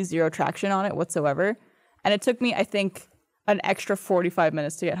absolutely zero traction on it whatsoever. And it took me, I think, an extra 45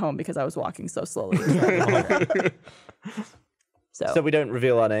 minutes to get home because I was walking so slowly. So we don't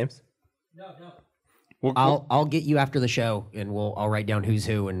reveal our names. I'll get you after the show, and I'll write down who's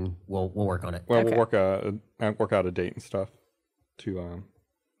who, and we'll work on it. Well, Okay. we'll work out a date and stuff to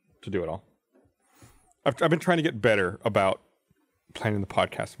do it all. I've been trying to get better about planning the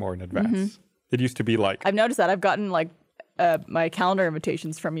podcast more in advance. It used to be like I've noticed that. I've gotten like my calendar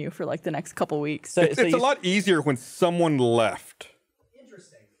invitations from you for like the next couple weeks. So it's a lot easier when someone left.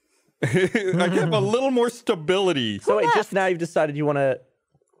 Interesting. I have a little more stability. So wait, just now you've decided you want to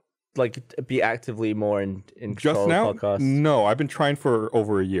like be actively more in control Just now, of the podcast. no, I've been trying for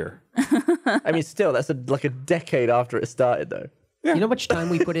over a year. I mean, still, that's like a decade after it started, though. You know how much time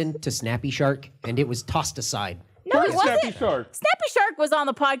we put into Snappy Shark, and it was tossed aside. No, it wasn't. Snappy Shark. Snappy Shark was on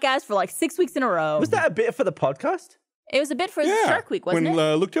the podcast for like 6 weeks in a row. Was that a bit for the podcast? It was a bit for Yeah, Shark Week, wasn't when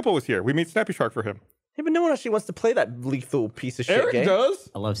it? Luke Tipple was here, we made Snappy Shark for him. Yeah, but no one actually wants to play that lethal piece of shit Eric game. does.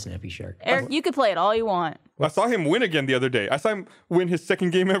 I love Snappy Shark. Eric, you could play it all you want. I saw him win again the other day. I saw him win his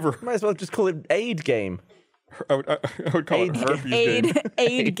second game ever. Might as well just call it Aid Game. I would call it herpes game.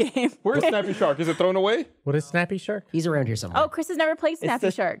 Aid game. Where's Snappy Shark? Is it thrown away? What is Snappy Shark? He's around here somewhere. Oh, Chris has never played Snappy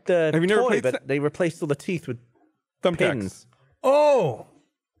It's Shark. the Have you never toy, played but they replaced all the teeth with Thumbtacks. pins. Oh,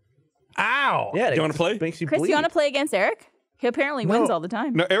 ow! Yeah, Do you wanna play? Makes you Chris, bleed. you want to play against Eric? He apparently wins all the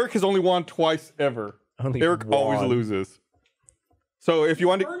time. No, Eric has only won twice ever. Only Eric always one. loses. So if you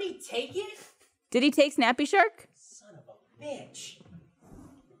want to, Bernie, take it? Did he take Snappy Shark? Son of a bitch.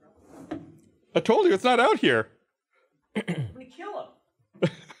 I told you it's not out here. I'm gonna kill him.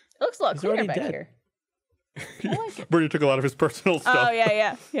 It looks a lot cleaner already back dead. here. Bernie took a lot of his personal stuff. Oh,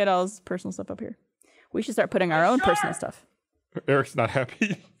 yeah. He had all his personal stuff up here. We should start putting our own personal stuff. Eric's not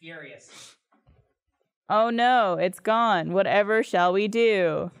happy. Furious. Oh no, it's gone. Whatever shall we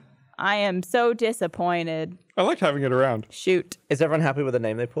do? I am so disappointed. I liked having it around. Shoot. Is everyone happy with the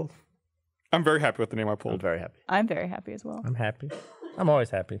name they pulled? I'm very happy with the name I I'm pulled. very happy. I'm very happy as well. I'm happy. I'm always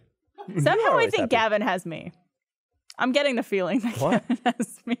happy. Somehow I always think happy. Gavin has me. I'm getting the feeling that What? Gavin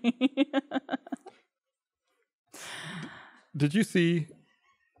has me. Did you see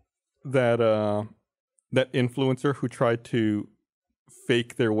that that influencer who tried to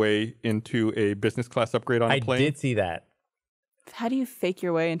fake their way into a business class upgrade on a I plane? did see that. How do you fake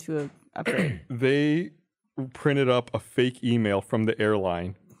your way into a upgrade? They printed up a fake email from the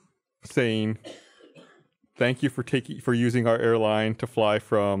airline saying, "Thank you for using our airline to fly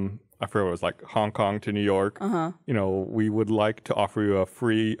from, I forget what it was, like Hong Kong to New York. You know, we would like to offer you a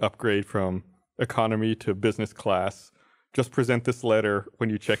free upgrade from economy to business class. Just present this letter when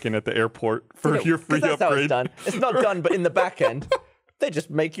you check in at the airport for your free That's upgrade." how it's done. It's not done, but in the back end, they just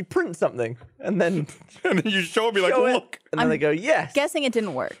make you print something and then And then you show me like, show it, look. and then they go, yes. Guessing it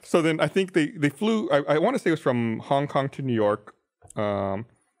didn't work. So then I think they flew, I want to say it was from Hong Kong to New York. Oh,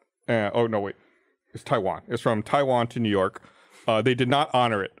 no, wait. It's Taiwan. It's from Taiwan to New York. They did not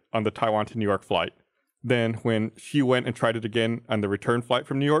honor it on the Taiwan to New York flight. Then when she went and tried it again on the return flight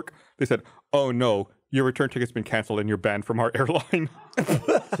from New York, they said, "Oh, no, your return ticket's been canceled and you're banned from our airline."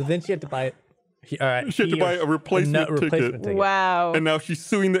 So then she had to buy. She had to buy a replacement ticket. Wow. And now she's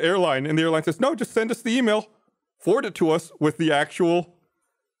suing the airline. And the airline says, "No, just send us the email, forward it to us with the actual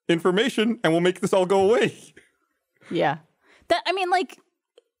information, and we'll make this all go away." Yeah. That, I mean, like,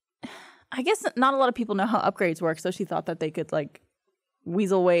 I guess not a lot of people know how upgrades work, so she thought that they could, like,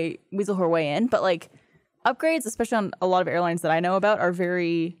 weasel her way in. But, like, upgrades, especially on a lot of airlines that I know about, are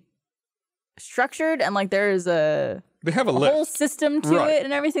very structured, and, like, there is a They have a whole list. system to it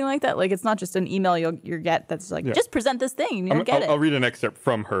and everything like that. Like, it's not just an email you'll get that's like, just present this thing and you'll get it. I'll read an excerpt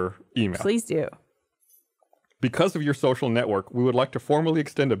from her email. Please do. "Because of your social network, we would like to formally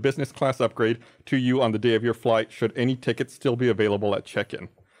extend a business class upgrade to you on the day of your flight, should any tickets still be available at check-in.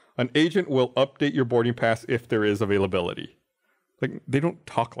 An agent will update your boarding pass if there is availability." Like, they don't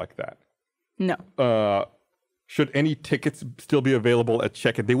talk like that. No. Should any tickets still be available at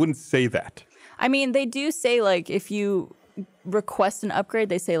check-in? They wouldn't say that. I mean, they do say, like, if you request an upgrade,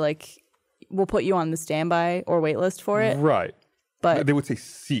 they say, like, we'll put you on the standby or wait list for it. Right. But They would say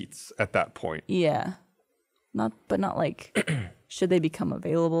seats at that point. yeah. Not like, should they become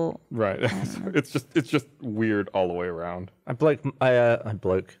available? Right. It's just weird all the way around. I broke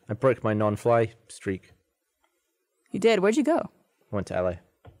my non-fly streak. You did. Where'd you go? I went to LA.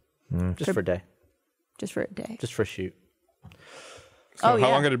 Just for a day. Just for a day. Just for a shoot. So Oh, how yeah.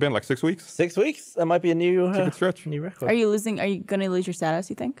 long had it been? Like 6 weeks? 6 weeks? That might be a new Good stretch. new record. Are you going to lose your status,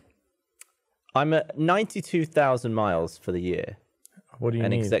 you think? I'm at 92,000 miles for the year. What do you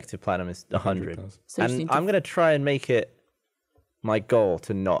And need? executive platinum is 100. So you just And need to- I'm going to try and make it my goal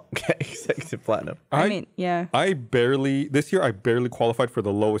to not get executive platinum. I mean, yeah. This year I barely qualified for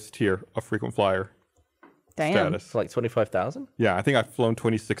the lowest tier of frequent flyer Damn. status. It's like 25,000? Yeah, I think I've flown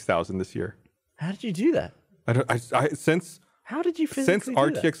 26,000 this year. How did you do that? Since How did you physically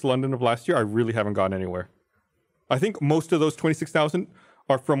do that? RTX London of last year, I really haven't gone anywhere. I think most of those 26,000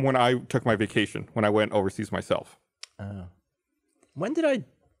 are from when I took my vacation, when I went overseas myself. When did I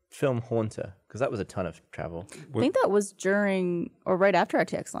film Haunter? Because that was a ton of travel. I think that was during or right after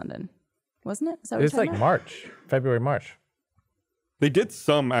RTX London, wasn't it? Is that what It's you're like talking about? March, February, March. They did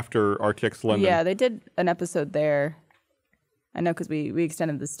some after RTX London. Yeah, they did an episode there. I know because we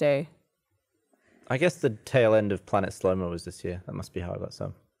extended the stay. I guess the tail end of Planet Slow-Mo was this year. That must be how I got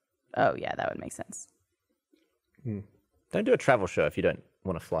some. Oh, yeah, that would make sense. Don't do a travel show if you don't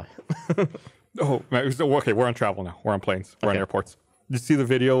want to fly. Oh, okay, we're on travel now. We're on planes. We're on airports. Did you see the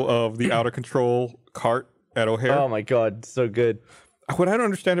video of the out of control cart at O'Hare? Oh my God, so good. What I don't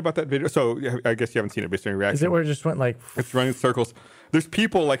understand about that video, so I guess you haven't seen it based on your reaction. Is it where it just went like? It's running in circles. There's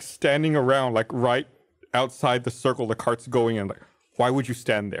people like standing around, like right outside the circle the cart's going in. Like, why would you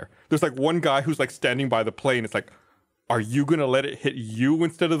stand there? There's like one guy who's like standing by the plane. It's like, are you gonna let it hit you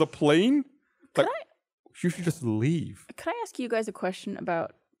instead of the plane? Like, you should just leave. Could I ask you guys a question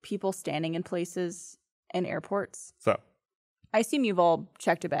about people standing in places in airports? So, I assume you've all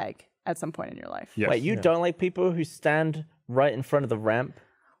checked a bag at some point in your life. yes. Wait, you don't like people who stand right in front of the ramp?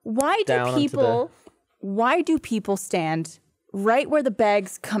 Why Down do onto people stand right where the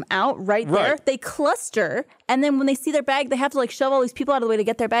bags come out, right there? Right. They cluster, and then when they see their bag, they have to like shove all these people out of the way to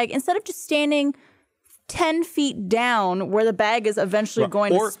get their bag instead of just standing 10 feet down where the bag is eventually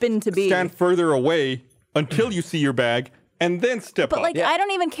going or to spin to be. stand further away until you see your bag and then step But up. like, I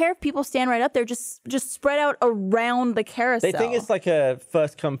don't even care if people stand right up there. Just spread out around the carousel. They think it's like a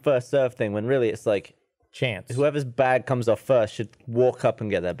first come, first serve thing, when really it's like Chance. whoever's bag comes off first should walk up and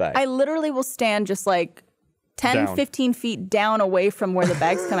get their bag. I literally will stand just like 10, Down. 15 feet down away from where the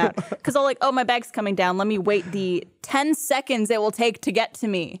bags come out. Because I'll like, oh, my bag's coming down. Let me wait the 10 seconds it will take to get to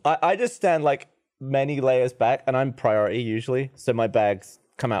me. I just stand like many layers back, and I'm priority usually, so my bags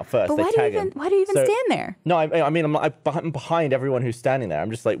come out first. But They why do you tag even in. why do you even So- stand there? No, I mean I'm behind everyone who's standing there. I'm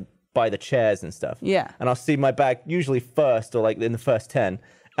just like by the chairs and stuff. Yeah. And I'll see my bag usually first or like in the first 10.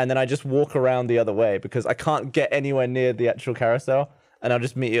 And then I just walk around the other way because I can't get anywhere near the actual carousel. And I'll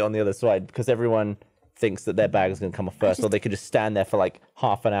just meet it on the other side because everyone thinks that their bag is going to come off first, or they could just stand there for like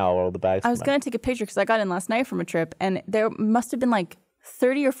half an hour while the bags. I was going to take a picture because I got in last night from a trip, and there must have been like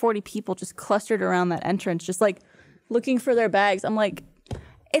 30 or 40 people just clustered around that entrance, just like looking for their bags. I'm like,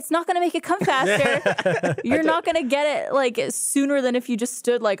 it's not going to make it come faster. You're not going to get it like sooner than if you just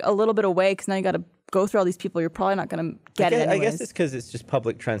stood like a little bit away, because now you got to go through all these people. You're probably not going to get it anyways. I guess it's because it's just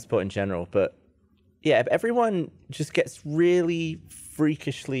public transport in general. But yeah, if everyone just gets really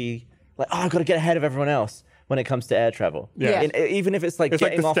freakishly like, oh, I've got to get ahead of everyone else when it comes to air travel. Yeah. Even if it's like It's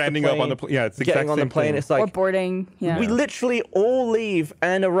getting like the off standing the plane, up on the plane. Yeah, it's the getting exact on the same plane. thing. It's like or boarding. Yeah. we literally all leave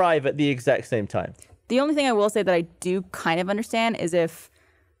and arrive at the exact same time. The only thing I will say that I do kind of understand is if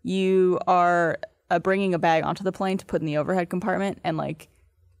you are bringing a bag onto the plane to put in the overhead compartment, and like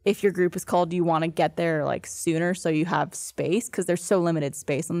if your group is called, you want to get there like sooner so you have space, because there's so limited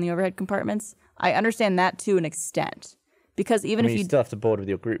space on the overhead compartments. I understand that to an extent, because even if you still have to board with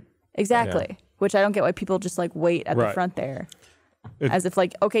your group. Exactly. Which I don't get why people just like wait at the front there. As if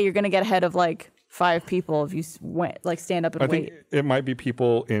like, okay, you're going to get ahead of like 5 people if you stand up and I wait. think it might be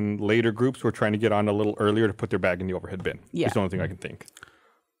people in later groups who are trying to get on a little earlier to put their bag in the overhead bin. Yeah. It's the only thing I can think.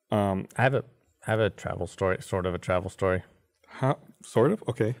 I have a travel story, sort of a travel story. How? Sort of?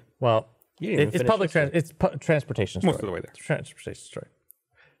 Okay. Well, You didn't even it's finish public this transportation story. Most of the way there. It's a transportation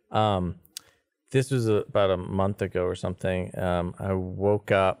story. This was about a month ago or something. I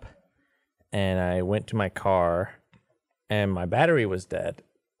woke up and I went to my car, and my battery was dead.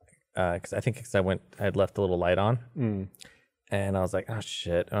 Because I had left a little light on, and I was like, oh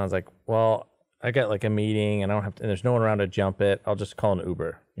shit. And I was like, well, I got like a meeting, and and there's no one around to jump it. I'll just call an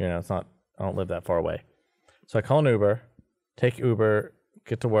Uber. You know, I don't live that far away. So I call an Uber, take Uber,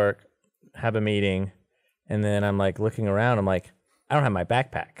 get to work, have a meeting, and then I'm like looking around. I'm like, I don't have my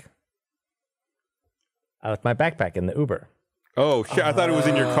backpack. I left my backpack in the Uber. Oh, shit. I thought it was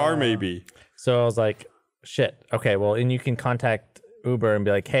in your car, maybe. So I was like, shit. Okay, well, and you can contact Uber and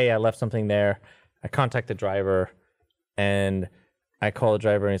be like, hey, I left something there. I contact the driver, and I call the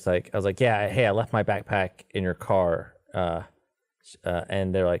driver, and I was like, yeah, hey, I left my backpack in your car.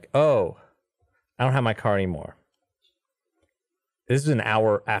 And they're like, oh, I don't have my car anymore. This is an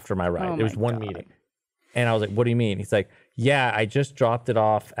hour after my ride. It was one meeting. And I was like, what do you mean? He's like, yeah, I just dropped it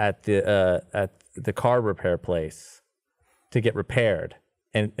off at the car repair place to get repaired.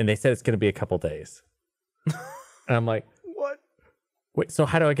 And they said it's going to be a couple days. And I'm like, what? Wait, so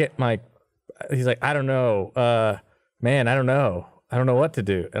how do I get my... He's like, I don't know. Man, I don't know. I don't know what to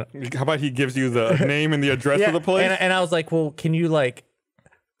do. And, How about he gives you the name and the address of the place? and I was like, well, can you like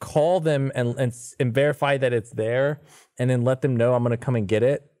call them and verify that it's there, and then let them know I'm going to come and get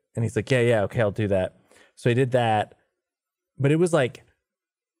it? And he's like, yeah, okay, I'll do that. So he did that. But it was like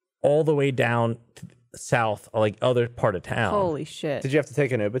all the way down to south, like other part of town. Holy shit. Did you have to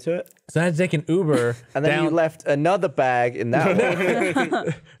take an Uber to it? So I had to take an Uber And then down. you left another bag in that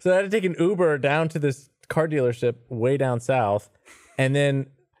one. So I had to take an Uber down to this car dealership way down south, and then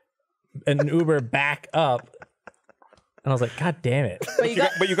an Uber back up. And I was like, God damn it. But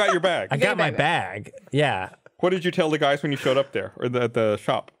you got your bag. I got my bag. Yeah. What did you tell the guys when you showed up there or at the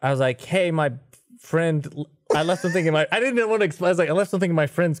shop? I was like, hey, my friend, I left something in my, I didn't want to explain. I was like, I left something in my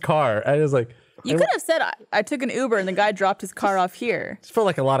friend's car. I was like, You could have said, I took an Uber and the guy dropped his car off here. it just felt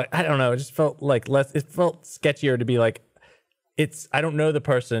like a lot of, I don't know. It just felt like it felt sketchier to be like, I don't know the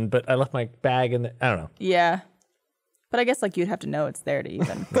person, but I left my bag in I don't know. Yeah. But I guess like you'd have to know it's there to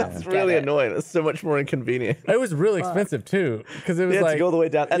even. That's really annoying. It's so much more inconvenient. It was really expensive too, because it was You had like to go all the way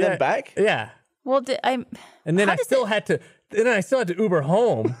down and then back? Yeah. Well, And then I still had to Uber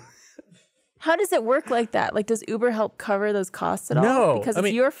home. how does it work like that? Like, does Uber help cover those costs at all? No, Because I it's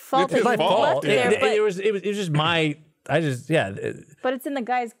mean, your fault it's that his you fault. left it Yeah. there. But, It was just my, but it's in the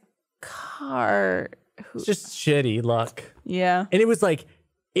guy's car. it's just shitty luck. Yeah. And it was like,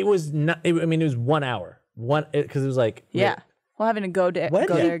 it was not, it was 1 hour. Because it was like, Yeah. Well, having to go there, Where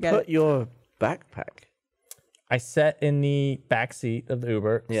go did there you again. put your backpack? I sat in the back seat of the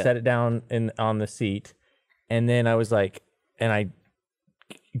Uber, set it down on the seat, and then I was like, and I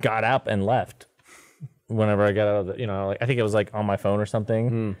got up and left. Whenever I got out of the, like I think it was like on my phone or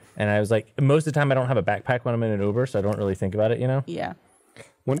something, and I was like, most of the time I don't have a backpack when I'm in an Uber, so I don't really think about it, Yeah.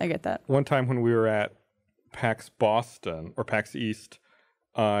 I get that. One time when we were at PAX Boston or PAX East,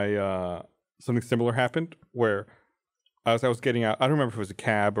 something similar happened where as I was getting out, I don't remember if it was a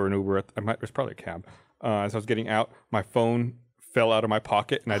cab or an Uber. It was probably a cab. As I was getting out, my phone fell out of my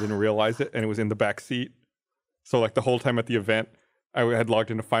pocket and I didn't realize it, and it was in the back seat. So like the whole time at the event, I had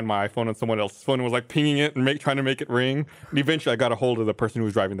logged in to find my iPhone on someone else's phone and was like pinging it and trying to make it ring. And eventually I got a hold of the person who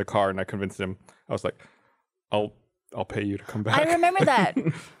was driving the car and I convinced him. I was like, I'll pay you to come back. I remember that.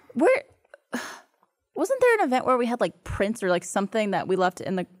 Where wasn't there an event where we had like prints or like something that we left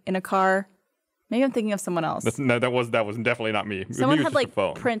in a car? Maybe I'm thinking of someone else. That was definitely not me. Someone me had like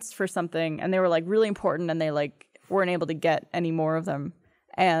prints for something and they were like really important and they like weren't able to get any more of them.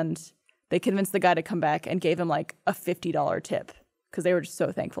 And they convinced the guy to come back and gave him like a $50 tip because they were just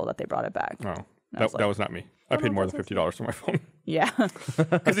so thankful that they brought it back. Oh, that was not me. I paid more than $50 for my phone. Yeah.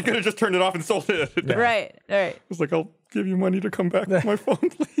 Because he could have just turned it off and sold it. Yeah. Right. I was like, I'll give you money to come back with my phone,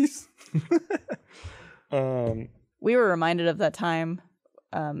 please. We were reminded of that time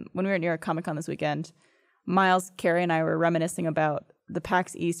when we were at New York Comic Con this weekend. Miles, Carrie, and I were reminiscing about the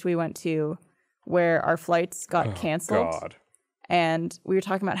PAX East we went to where our flights got canceled. God. And we were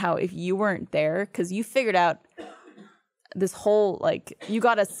talking about how if you weren't there, because you figured out this whole, like, you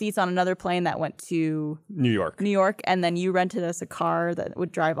got us seats on another plane that went to New York, and then you rented us a car that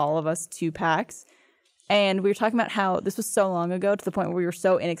would drive all of us to PAX. And we were talking about how this was so long ago to the point where we were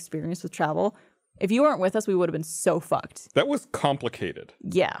so inexperienced with travel. If you weren't with us, we would have been so fucked. That was complicated.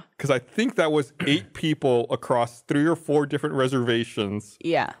 Yeah. Because I think that was 8 people across 3 or 4 different reservations.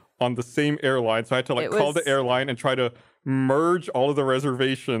 Yeah. On the same airline. So I had to call the airline and try to merge all of the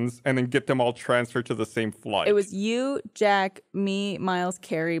reservations and then get them all transferred to the same flight. It was you, Jack, me, Miles,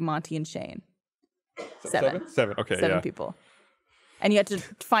 Carrie, Monty, and Shane. 7. 7. Okay, 7 people. And you had to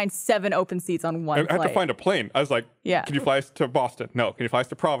find 7 open seats on one flight. I had to find a plane. I was like, can you fly us to Boston? No. Can you fly us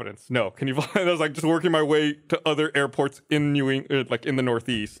to Providence? No. Can you fly? I was like just working my way to other airports in New England, like in the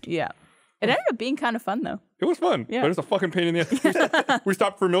Northeast. Yeah. It ended up being kind of fun, though. It was fun. Yeah. But it was a fucking pain in the ass. We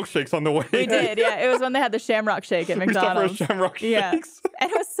stopped for milkshakes on the way. We did, yeah. It was when they had the Shamrock Shake at McDonald's. We stopped for Shamrock Shakes. Yeah.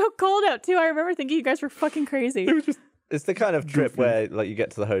 And it was so cold out, too. I remember thinking you guys were fucking crazy. It was just... It's the kind of trip where like you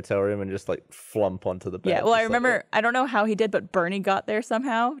get to the hotel room and just like flump onto the bed. Yeah, well, I remember, I don't know how he did, but Bernie got there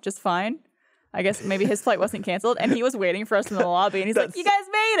somehow, just fine. I guess maybe his flight wasn't canceled, and he was waiting for us in the lobby, and he's like, you guys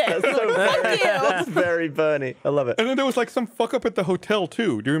made it! That's so Fuck you! That's very Bernie. I love it. And then there was like some fuck up at the hotel,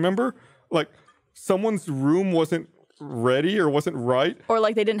 too. Do you remember? Like, someone's room wasn't ready or wasn't right. Or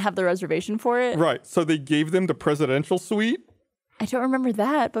like they didn't have the reservation for it. Right, so they gave them the presidential suite. I don't remember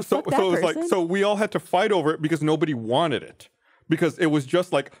that, but fuck that it was person. like, so we all had to fight over it because nobody wanted it. Because it was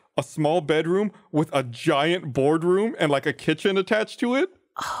just like a small bedroom with a giant boardroom and like a kitchen attached to it.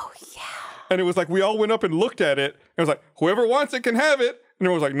 Oh, yeah. And it was like, we all went up and looked at it. And it was like, whoever wants it can have it. And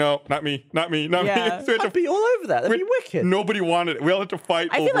it was like, no, not me, not me, not me. So I'd be all over that. That'd be wicked. Nobody wanted it. We all had to fight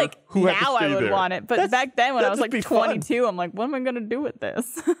I over feel like who had to now stay I would there. want it. But back then when I was like 22, I'm like, what am I going to do with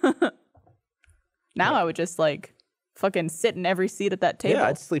this? Now I would just like fucking sit in every seat at that table. Yeah,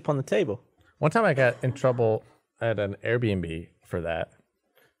 I'd sleep on the table. One time I got in trouble at an Airbnb for that.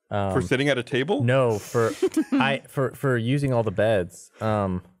 For sitting at a table? No, for using all the beds.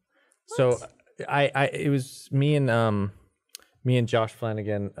 So it was me and Josh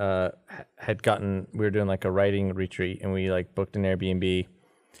Flanagan had gotten, we were doing like a writing retreat and we like booked an Airbnb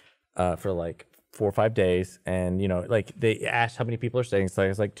for like 4 or 5 days, and you know, like they asked how many people are staying, so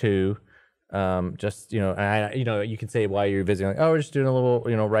it's like 2. Just, you know, and you can say why you're visiting, like, oh, we're just doing a little,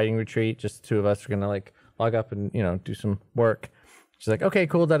 you know, writing retreat, just 2 of us are gonna like log up and, you know, do some work. She's like, okay,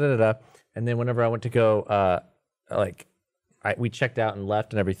 cool, da-da-da-da. And then whenever I went to go, we checked out and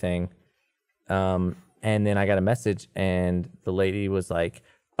left and everything. And then I got a message, and the lady was like,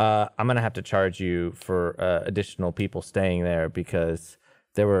 I'm going to have to charge you for additional people staying there because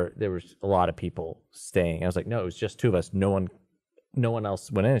there was a lot of people staying. I was like, no, it was just 2 of us. No one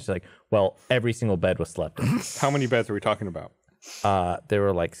else went in. She's like, well, every single bed was slept in. How many beds are we talking about? There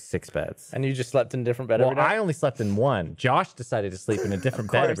were like 6 beds. And you just slept in a different bed every night? I only slept in one. Josh decided to sleep in a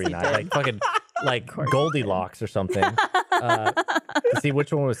different bed every night, like fucking like Goldilocks or something, to see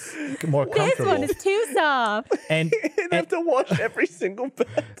which one was more comfortable. This one is too soft. And you'd have to wash every single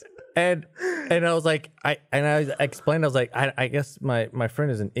bed. And I was like, I explained, I was like, I guess my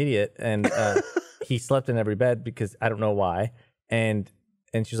friend is an idiot, and he slept in every bed because I don't know why. And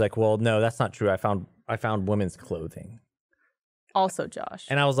she's like, well, no, that's not true. I found women's clothing. Also, Josh.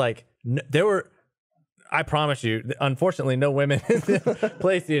 And I was like, there were, I promise you, unfortunately, no women in the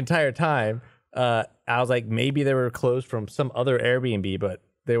place the entire time. I was like, maybe they were clothes from some other Airbnb, but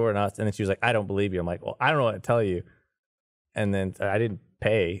they were not. And then she was like, I don't believe you. I'm like, well, I don't know what to tell you. And then I didn't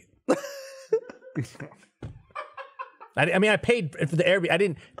pay. I mean, I paid for the Airbnb. I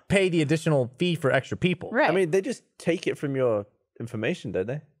didn't pay the additional fee for extra people. Right. I mean, they just take it from your information, don't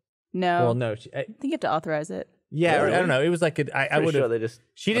they? No. Well, no. I think you have to authorize it. Yeah, I don't know. It was like I would have. Sure they just.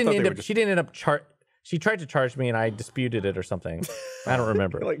 She didn't end up. She didn't end up she tried to charge me and I disputed it or something. I don't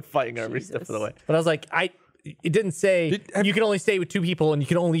remember. Like fighting over every step of the way. But I was like, it didn't say you can only stay with 2 people and you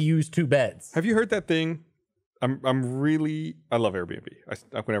can only use 2 beds. Have you heard that thing? I love Airbnb.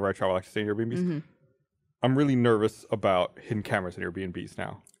 Whenever I travel, I like to stay in Airbnbs. Mm-hmm. I'm really nervous about hidden cameras in Airbnbs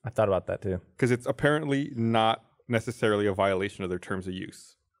now. I thought about that too. Because it's apparently not necessarily a violation of their terms of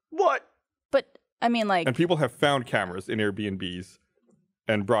use. What? But I mean, like, And people have found cameras in Airbnbs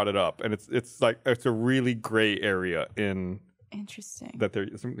and brought it up. And it's a really gray area in interesting. that there.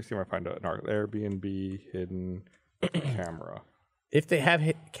 Let me see if I find an article. Airbnb hidden camera. If they have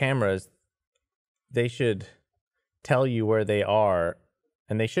cameras, they should tell you where they are,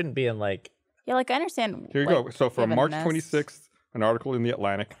 and they shouldn't be in like. Yeah, like I understand. Here you like, go. So you from have a March nest. 26th, an article in the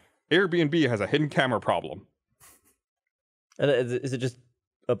Atlantic. Airbnb has a hidden camera problem. And is it just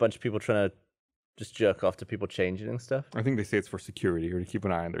a bunch of people trying to just jerk off to people changing and stuff? I think they say it's for security or to keep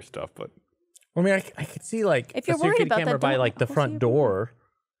an eye on their stuff, but I mean, I could see like If a you're worried security about camera that, by don't like the go see front a door,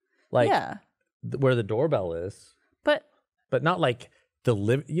 like yeah, where the doorbell is, but but not like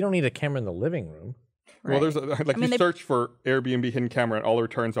you don't need a camera in the living room. well, there's mean, you they- search for Airbnb hidden camera, and all the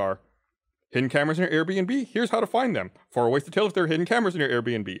returns are hidden cameras in your Airbnb. Here's how to find them. 4 ways to tell if there are hidden cameras in your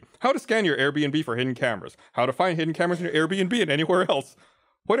Airbnb. How to scan your Airbnb for hidden cameras. How to find hidden cameras in your Airbnb and anywhere else.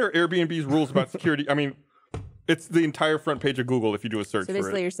 What are Airbnb's rules about security? I mean, it's the entire front page of Google if you do a search so for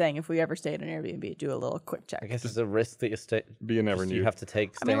basically, it. you're saying if we ever stay at an Airbnb, do a little quick check. I guess it's a risk that You never you knew. have to take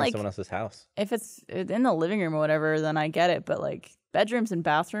I mean, staying like- in someone else's house. If it's in the living room or whatever, then I get it. But like bedrooms and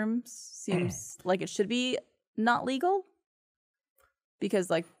bathrooms seems like it should be not legal.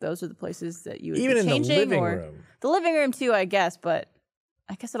 Because like those are the places that you would Even be in the changing, living or room. the living room too, I guess. But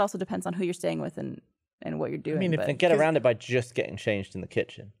I guess it also depends on who you're staying with and what you're doing. mean, if but And get around it by just getting changed in the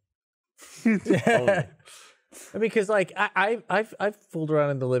kitchen. I mean, because like I've fooled around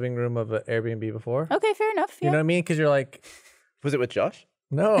in the living room of an Airbnb before. okay, fair enough. You know Yeah. what I mean? Because you're like, Was it with Josh?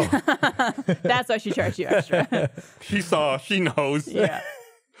 no. That's why she charged you extra. She saw. She knows. yeah.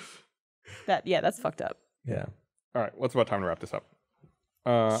 That's fucked up. Yeah. All right. Well, it's about time to wrap this up.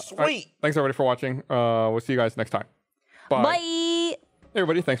 All right, Sweet. thanks, everybody, for watching. We'll see you guys next time. Bye. Bye. Hey,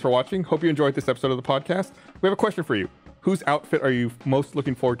 everybody, thanks for watching. Hope you enjoyed this episode of the podcast. We have a question for you. Whose outfit are you most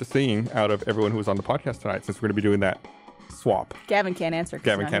looking forward to seeing out of everyone who was on the podcast tonight, since we're going to be doing that swap? Gavin can't answer. 'cause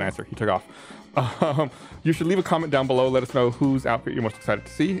Gavin he's can't not answer. He took off. You should leave a comment down below. Let us know whose outfit you're most excited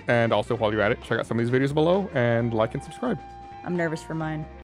to see. And also, while you're at it, check out some of these videos below and like and subscribe. here. I'm nervous for mine.